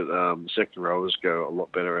think that second rowers go a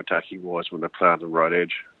lot better attacking-wise when they play on the right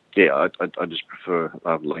edge. Yeah, I just prefer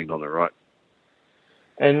lean on the right.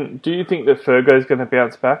 And do you think that Fergo's going to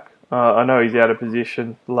bounce back? I know he's out of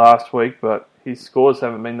position last week, but his scores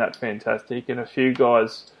haven't been that fantastic. And a few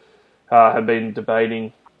guys have been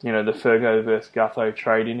debating, the Fergo versus Gutho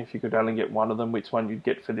trade-in. If you could only get one of them, which one you'd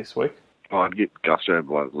get for this week? Oh, I'd get Gutho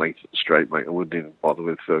by length straight, mate. I wouldn't even bother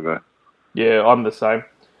with Fergo. Yeah, I'm the same.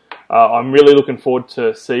 I'm really looking forward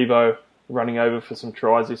to Sivo running over for some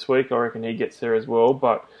tries this week. I reckon he gets there as well.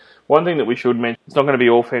 But one thing that we should mention, it's not going to be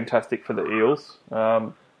all fantastic for the Eels.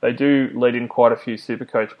 They do lead in quite a few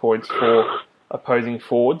Supercoach points for opposing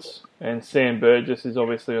forwards. And Sam Burgess is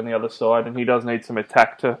obviously on the other side, and he does need some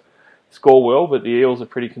attack to score well, but the Eels are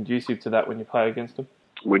pretty conducive to that when you play against them.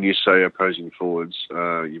 When you say opposing forwards,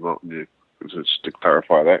 you might need just to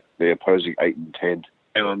clarify that. They're opposing 8 and 10.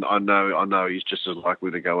 And I know he's just as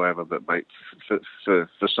likely to go over, but mate, for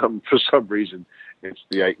some reason, it's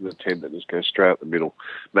the 8 and the 10 that just go straight out the middle.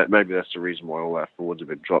 Maybe that's the reason why all our forwards have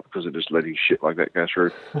been dropped, because they're just letting shit like that go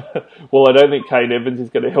through. Well, I don't think Kane Evans is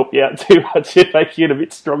going to help you out too much if they get a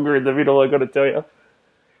bit stronger in the middle, I've got to tell you.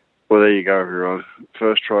 Well, there you go, everyone.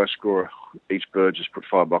 First try scorer, each bird just put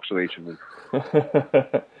 $5 on each of them.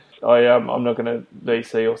 I'm not going to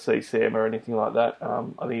VC or C Sam or anything like that.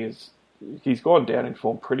 I think he's gone down in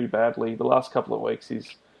form pretty badly. The last couple of weeks,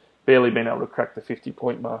 he's barely been able to crack the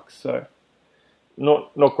 50-point mark. So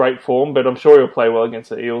not great form, but I'm sure he'll play well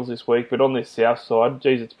against the Eels this week. But on this south side,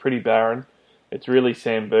 geez, it's pretty barren. It's really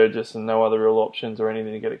Sam Burgess and no other real options or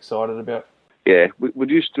anything to get excited about. Yeah, would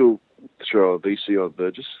you still throw a VC on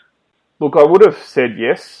Burgess? Look, I would have said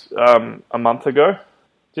yes a month ago,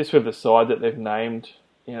 just with the side that they've named,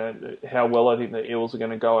 how well I think the Eels are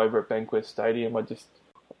going to go over at Bankwest Stadium. I just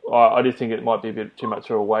think it might be a bit too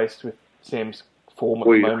much of a waste with Sam's form at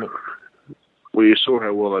the moment. Well, you saw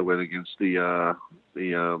how well they went against the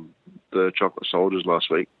Chocolate Soldiers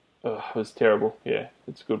last week. Oh, it was terrible. Yeah,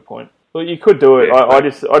 it's a good point. Well, you could do it. Yeah, I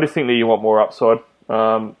just think that you want more upside.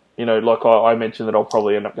 Like I mentioned that I'll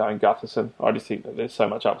probably end up going Gutherson. I just think that there's so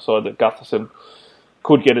much upside that Gutherson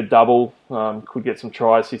could get a double, could get some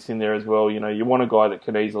try assists in there as well. You want a guy that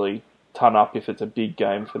can easily ton up if it's a big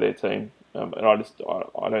game for their team. And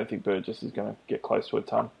I don't think Burgess is going to get close to a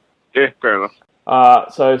ton. Yeah, fair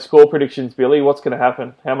enough. So score predictions, Billy. What's going to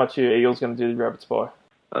happen? How much are Eagles going to do the Rabbits by?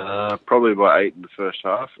 Probably by 8 in the first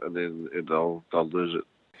half, and then they'll lose it.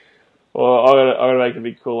 Well, I'm going to make it a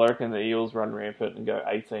bit cool. I reckon the Eels run rampant and go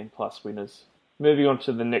 18-plus winners. Moving on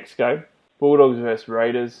to the next game, Bulldogs versus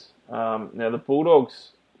Raiders. Now, the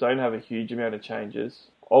Bulldogs don't have a huge amount of changes.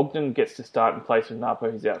 Ogden gets to start in place of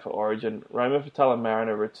Napo, who's out for Origin. Roma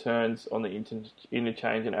Fatala-Mariner returns on the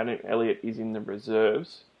interchange, and Adam Elliott is in the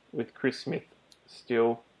reserves, with Chris Smith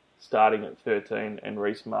still starting at 13 and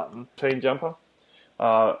Reece Martin, team jumper.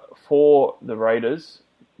 For the Raiders,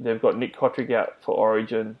 they've got Nick Kotrick out for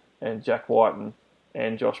Origin, and Jack Whiten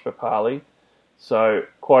and Josh Papali. So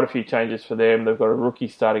quite a few changes for them. They've got a rookie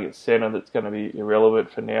starting at centre that's going to be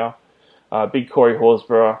irrelevant for now. Big Corey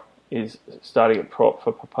Horsburgh is starting at prop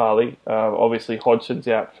for Papali. Obviously Hodgson's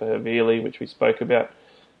out for Havili, which we spoke about.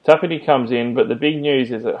 Tapine comes in, but the big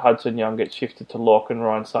news is that Hudson Young gets shifted to lock and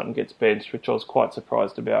Ryan Sutton gets benched, which I was quite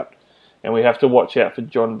surprised about. And we have to watch out for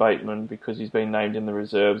John Bateman because he's been named in the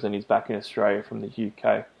reserves and he's back in Australia from the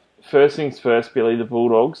UK. First things first, Billy, the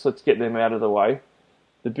Bulldogs, let's get them out of the way.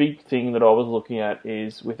 The big thing that I was looking at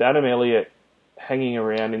is with Adam Elliott hanging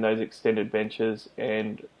around in those extended benches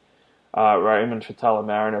and Raymond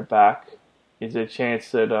Fatala-Mariner back, is there a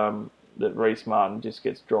chance that that Reece Martin just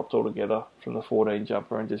gets dropped altogether from the 14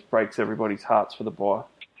 jumper and just breaks everybody's hearts for the bye?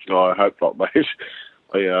 No, I hope not, mate.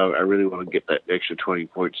 I really want to get that extra 20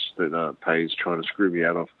 points that Pay's trying to screw me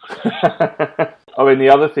out of. I mean, the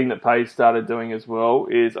other thing that Pay's started doing as well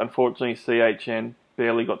is, unfortunately, CHN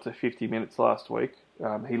barely got to 50 minutes last week.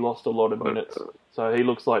 He lost a lot of minutes, so he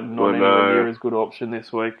looks like not anywhere near as good option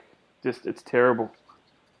this week. It's terrible.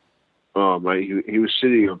 Oh, mate, he was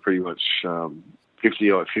sitting on pretty much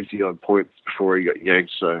 50-odd points before he got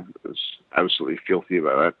yanked, so it's absolutely filthy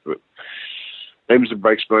about that. But aims and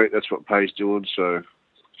breaks, mate. That's what Pay's doing, so it's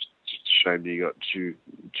a shame that you got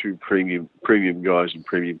two premium guys in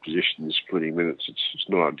premium positions splitting minutes. It's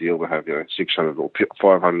not ideal to have 600 or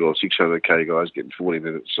 500 or 600k guys getting 40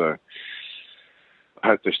 minutes. So I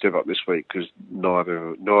hope they step up this week because neither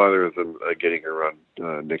of them are getting a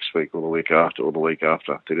run next week or the week after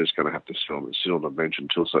They're just going to have to sit on the bench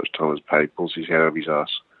until such time as Pay pulls his head out of his ass.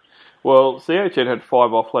 Well, CHN had 5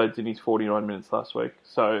 offloads in his 49 minutes last week,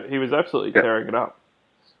 so he was absolutely tearing it up.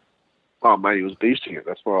 Oh, mate, he was beasting it.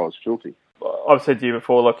 That's why I was filthy. I've said to you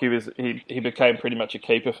before, like he became pretty much a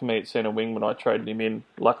keeper for me at centre wing when I traded him in.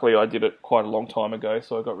 Luckily, I did it quite a long time ago,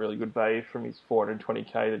 so I got really good value from his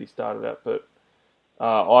 420k that he started at. But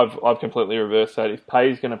I've completely reversed that. If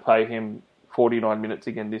Pay's going to pay him 49 minutes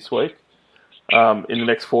again this week, in the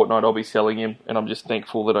next fortnight I'll be selling him, and I'm just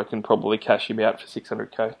thankful that I can probably cash him out for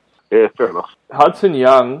 600k. Yeah, fair enough. Hudson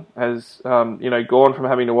Young has gone from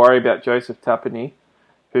having to worry about Joseph Tapine,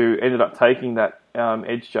 who ended up taking that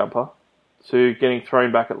edge jumper, to getting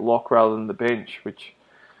thrown back at lock rather than the bench, which,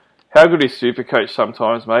 how good is Supercoach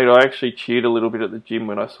sometimes, mate? I actually cheered a little bit at the gym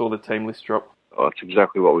when I saw the team list drop. Oh, it's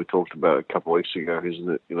exactly what we talked about a couple of weeks ago, isn't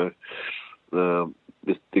it? You know,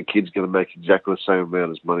 the kid's going to make exactly the same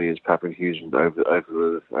amount of money as Pappenhuisen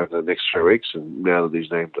over the next 3 weeks, and now that he's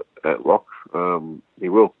named at lock, he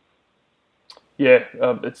will. Yeah,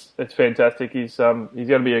 it's fantastic. He's going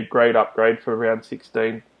to be a great upgrade for round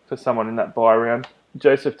 16 for someone in that bye round.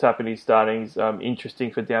 Joseph Tapine starting is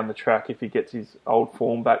interesting for down the track if he gets his old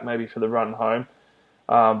form back, maybe for the run home.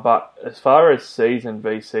 But as far as Cs and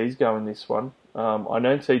VCs go in this one, I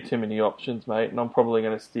don't see too many options, mate, and I'm probably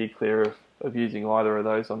going to steer clear of using either of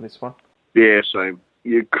those on this one. Yeah, same.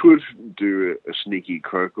 You could do a sneaky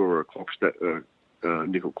Croker or a Klokstad,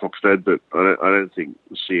 Nickel Klokstad, but I don't think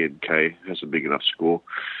CNK has a big enough score.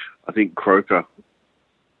 I think Croker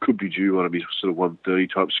could be due one of his sort of 130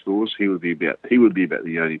 type scores. He would be about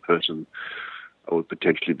the only person I would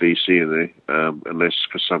potentially be seeing there, unless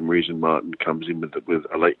for some reason Martin comes in with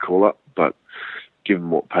a late call up. But given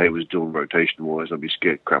what Pay was doing rotation wise, I'd be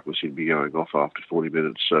scared crapless he'd be going off after 40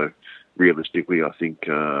 minutes. So realistically, I think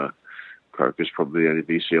Croker's probably the only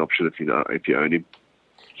VC option if you own him.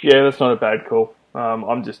 Yeah, that's not a bad call.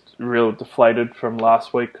 I'm just real deflated from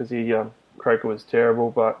last week because Croker was terrible,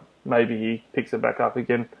 but maybe he picks it back up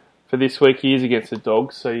again for this week. He is against the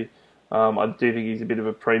Dogs, so I do think he's a bit of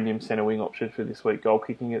a premium centre wing option for this week. Goal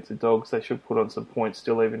kicking against the Dogs, they should put on some points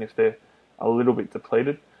still, even if they're a little bit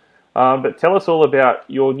depleted. But tell us all about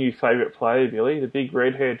your new favourite player, Billy, the big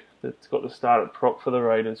redhead that's got the start at prop for the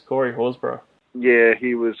Raiders, Corey Horsburgh. Yeah,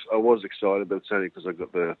 I was excited, but it's only because I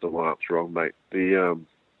got the lineups wrong, mate.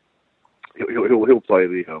 He'll play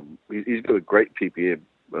he's got a great PPM.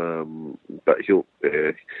 But he'll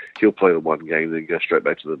play the one game, then go straight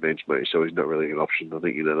back to the bench, mate. So he's not really an option. I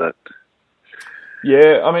think you know that.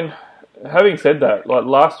 Yeah, I mean, having said that, like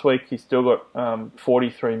last week he still got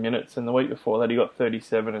 43 minutes, and the week before that he got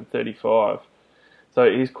 37 and 35. So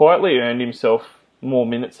he's quietly earned himself more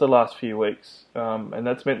minutes the last few weeks, and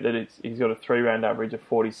that's meant that he's got a 3-round average of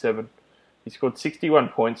 47. He scored 61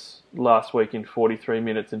 points last week in 43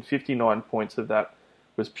 minutes, and 59 points of that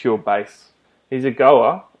was pure base. He's a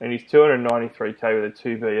goer, and he's 293k with a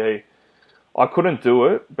 2VE. I couldn't do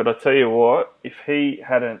it, but I tell you what, if he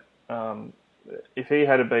hadn't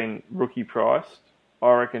been rookie priced,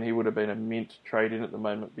 I reckon he would have been a mint trade in at the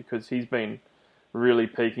moment, because he's been really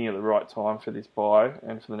peaking at the right time for this buy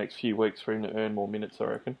and for the next few weeks for him to earn more minutes, I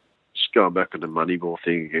reckon. Just going back on the Moneyball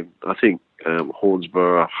thing again, I think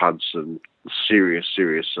Hornsborough, Hudson, serious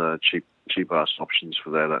cheap ass options for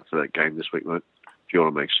that game this week, mate. If you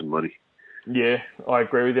want to make some money. Yeah, I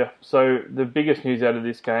agree with you. So the biggest news out of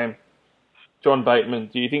this game, John Bateman,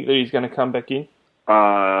 do you think that he's going to come back in?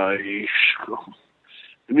 The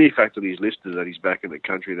mere fact that he's listed that he's back in the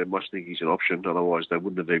country, they must think he's an option. Otherwise, they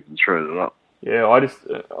wouldn't have even thrown it up. Yeah,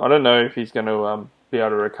 I don't know if he's going to be able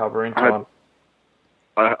to recover in time.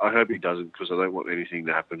 I hope he doesn't, because I don't want anything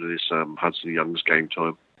to happen to this Hudson Young's game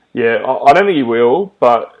time. Yeah, I don't think he will,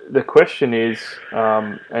 but the question is,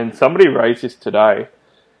 and somebody raised this today,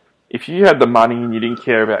 if you had the money and you didn't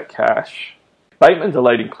care about cash, Bateman's a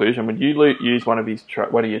late inclusion. Would you use one of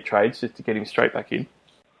your trades just to get him straight back in?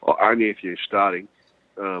 Well, only if you're starting.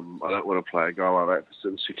 I don't want to play a guy like that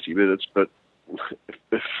for 60 minutes, but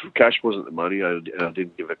if cash wasn't the money, I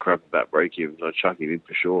didn't give a crap about break-even, I'd chuck him in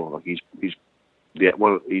for sure. Like he's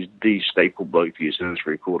the staple bloke for your service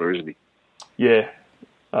for a quarter, isn't he? Yeah.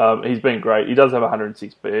 He's been great. He does have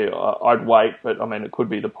 106B. I'd wait, but I mean, it could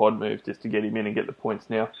be the pod move just to get him in and get the points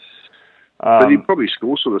now. But he'd probably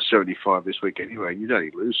score sort of 75 this week anyway. You'd only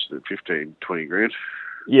lose 15, 20 grand.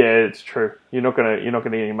 Yeah, it's true. You're not gonna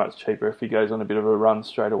get him much cheaper if he goes on a bit of a run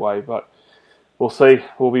straight away. But we'll see.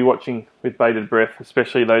 We'll be watching with bated breath,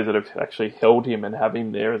 especially those that have actually held him and have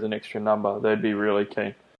him there as an extra number. They'd be really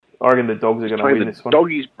keen. I reckon the Dogs are going to win this one.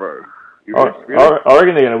 Doggies, bro. I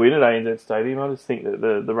reckon they're going to win at ANZ Stadium. I just think that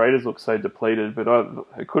the Raiders look so depleted, but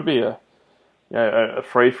it could be a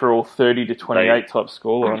free-for-all 30-28 type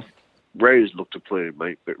scoreline. Raiders look to play,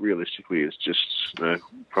 mate, but realistically, it's just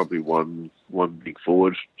probably one big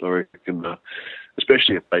forward. I reckon,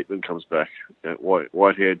 especially if Bateman comes back,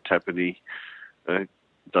 Whitehead, Tapani,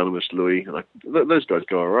 Dunamis, Louis, like those guys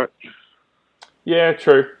go all right. Yeah,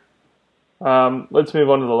 true. Let's move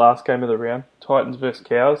on to the last game of the round: Titans versus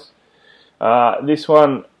Cows. This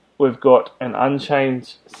one, we've got an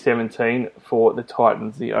unchanged 17 for the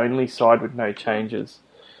Titans, the only side with no changes.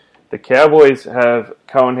 The Cowboys have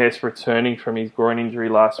Cohen Hess returning from his groin injury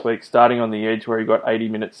last week, starting on the edge where he got 80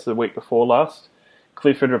 minutes the week before last.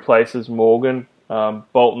 Clifford replaces Morgan.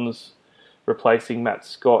 Bolton's replacing Matt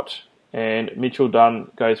Scott. And Mitchell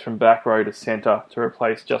Dunn goes from back row to centre to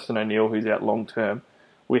replace Justin O'Neill, who's out long term,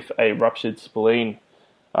 with a ruptured spleen.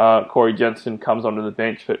 Corey Jensen comes onto the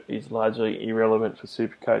bench, but is largely irrelevant for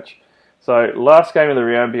Supercoach. So, last game of the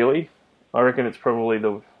round, Billy. I reckon it's probably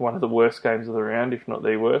one of the worst games of the round, if not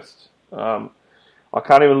the worst. I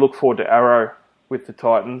can't even look forward to Arrow with the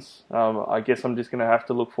Titans. I guess I'm just going to have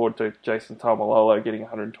to look forward to Jason Taumalolo getting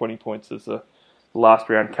 120 points as the last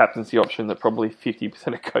round captaincy option that probably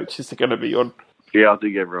 50% of coaches are going to be on. Yeah, I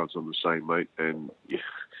think everyone's on the same, mate. And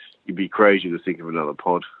you'd be crazy to think of another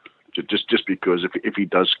pod. Just because if he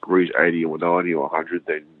does squeeze 80 or 90 or 100,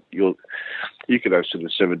 then you could have sort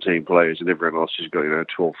of 17 players and everyone else who's got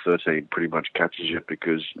 12, 13 pretty much catches you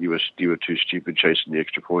because you were too stupid chasing the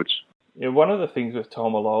extra points. Yeah, one of the things with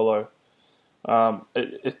Taumalolo,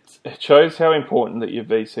 it shows how important that your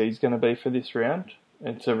VC is going to be for this round,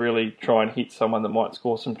 and to really try and hit someone that might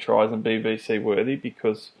score some tries and be VC worthy,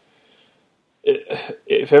 because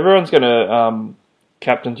if everyone's going to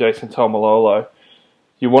captain Jason Taumalolo,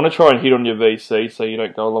 you want to try and hit on your VC so you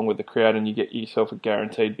don't go along with the crowd and you get yourself a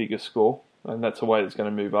guaranteed bigger score. And that's a way that's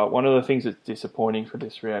going to move up. One of the things that's disappointing for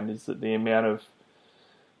this round is that the amount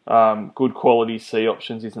of good quality C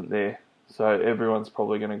options isn't there. So everyone's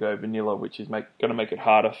probably going to go vanilla, which is going to make it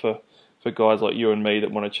harder for guys like you and me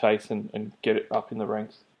that want to chase and get it up in the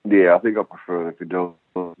ranks. Yeah, I think I prefer if you do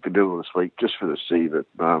this week just for the C, that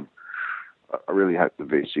I really hope the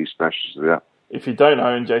VC smashes it out. If you don't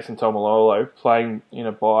own Jason Taumalolo playing in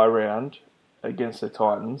a bye round against the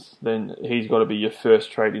Titans, then he's got to be your first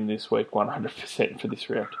trade in this week, 100% for this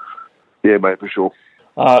round. Yeah, mate, for sure.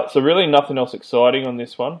 So really nothing else exciting on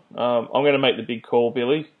this one. I'm going to make the big call,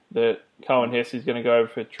 Billy, that Cohen Hess is going to go over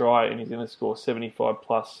for a try and he's going to score 75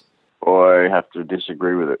 plus. I have to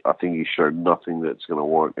disagree with it. I think he showed nothing that's going to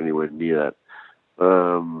warrant anywhere near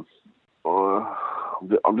that.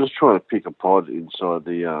 I'm just trying to pick a pod inside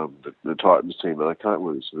the Titans team, but I can't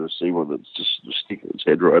really sort of see one that's just sticking its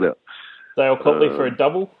head right out. Dale Copley for a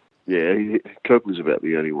double? Yeah, Copley's about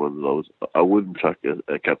the only one that I wouldn't chuck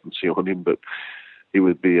a captaincy on him, but he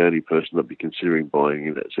would be the only person I'd be considering buying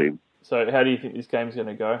in that team. So how do you think this game's going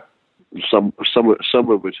to go?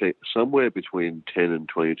 Somewhere between 10 and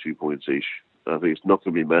 22 points each. I think it's not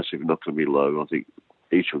going to be massive, not going to be low. I think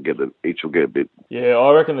each will get a bit. Yeah,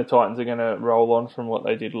 I reckon the Titans are going to roll on from what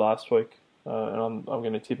they did last week, and I'm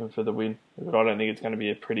going to tip them for the win. But I don't think it's going to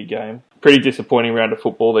be a pretty game. Pretty disappointing round of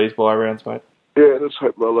football, these bye rounds, mate. Yeah, let's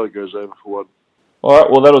hope Lolo goes over for one. All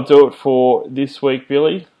right, well, that'll do it for this week,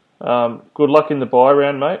 Billy. Good luck in the bye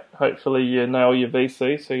round, mate. Hopefully you nail your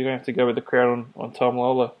VC so you don't have to go with the crowd on Tom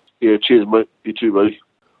Lola. Yeah, cheers, mate. You too, buddy.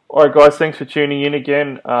 All right, guys, thanks for tuning in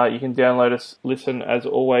again. You can download us, listen, as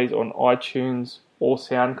always, on iTunes or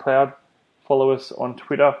SoundCloud. Follow us on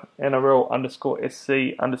Twitter,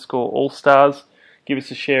 NRL_SC_All-Stars. Give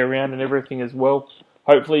us a share around and everything as well.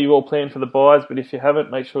 Hopefully you all plan for the buys, but if you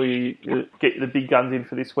haven't, make sure you get the big guns in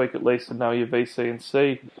for this week at least and know your VC and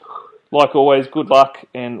C. Like always, good luck,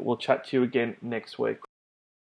 and we'll chat to you again next week.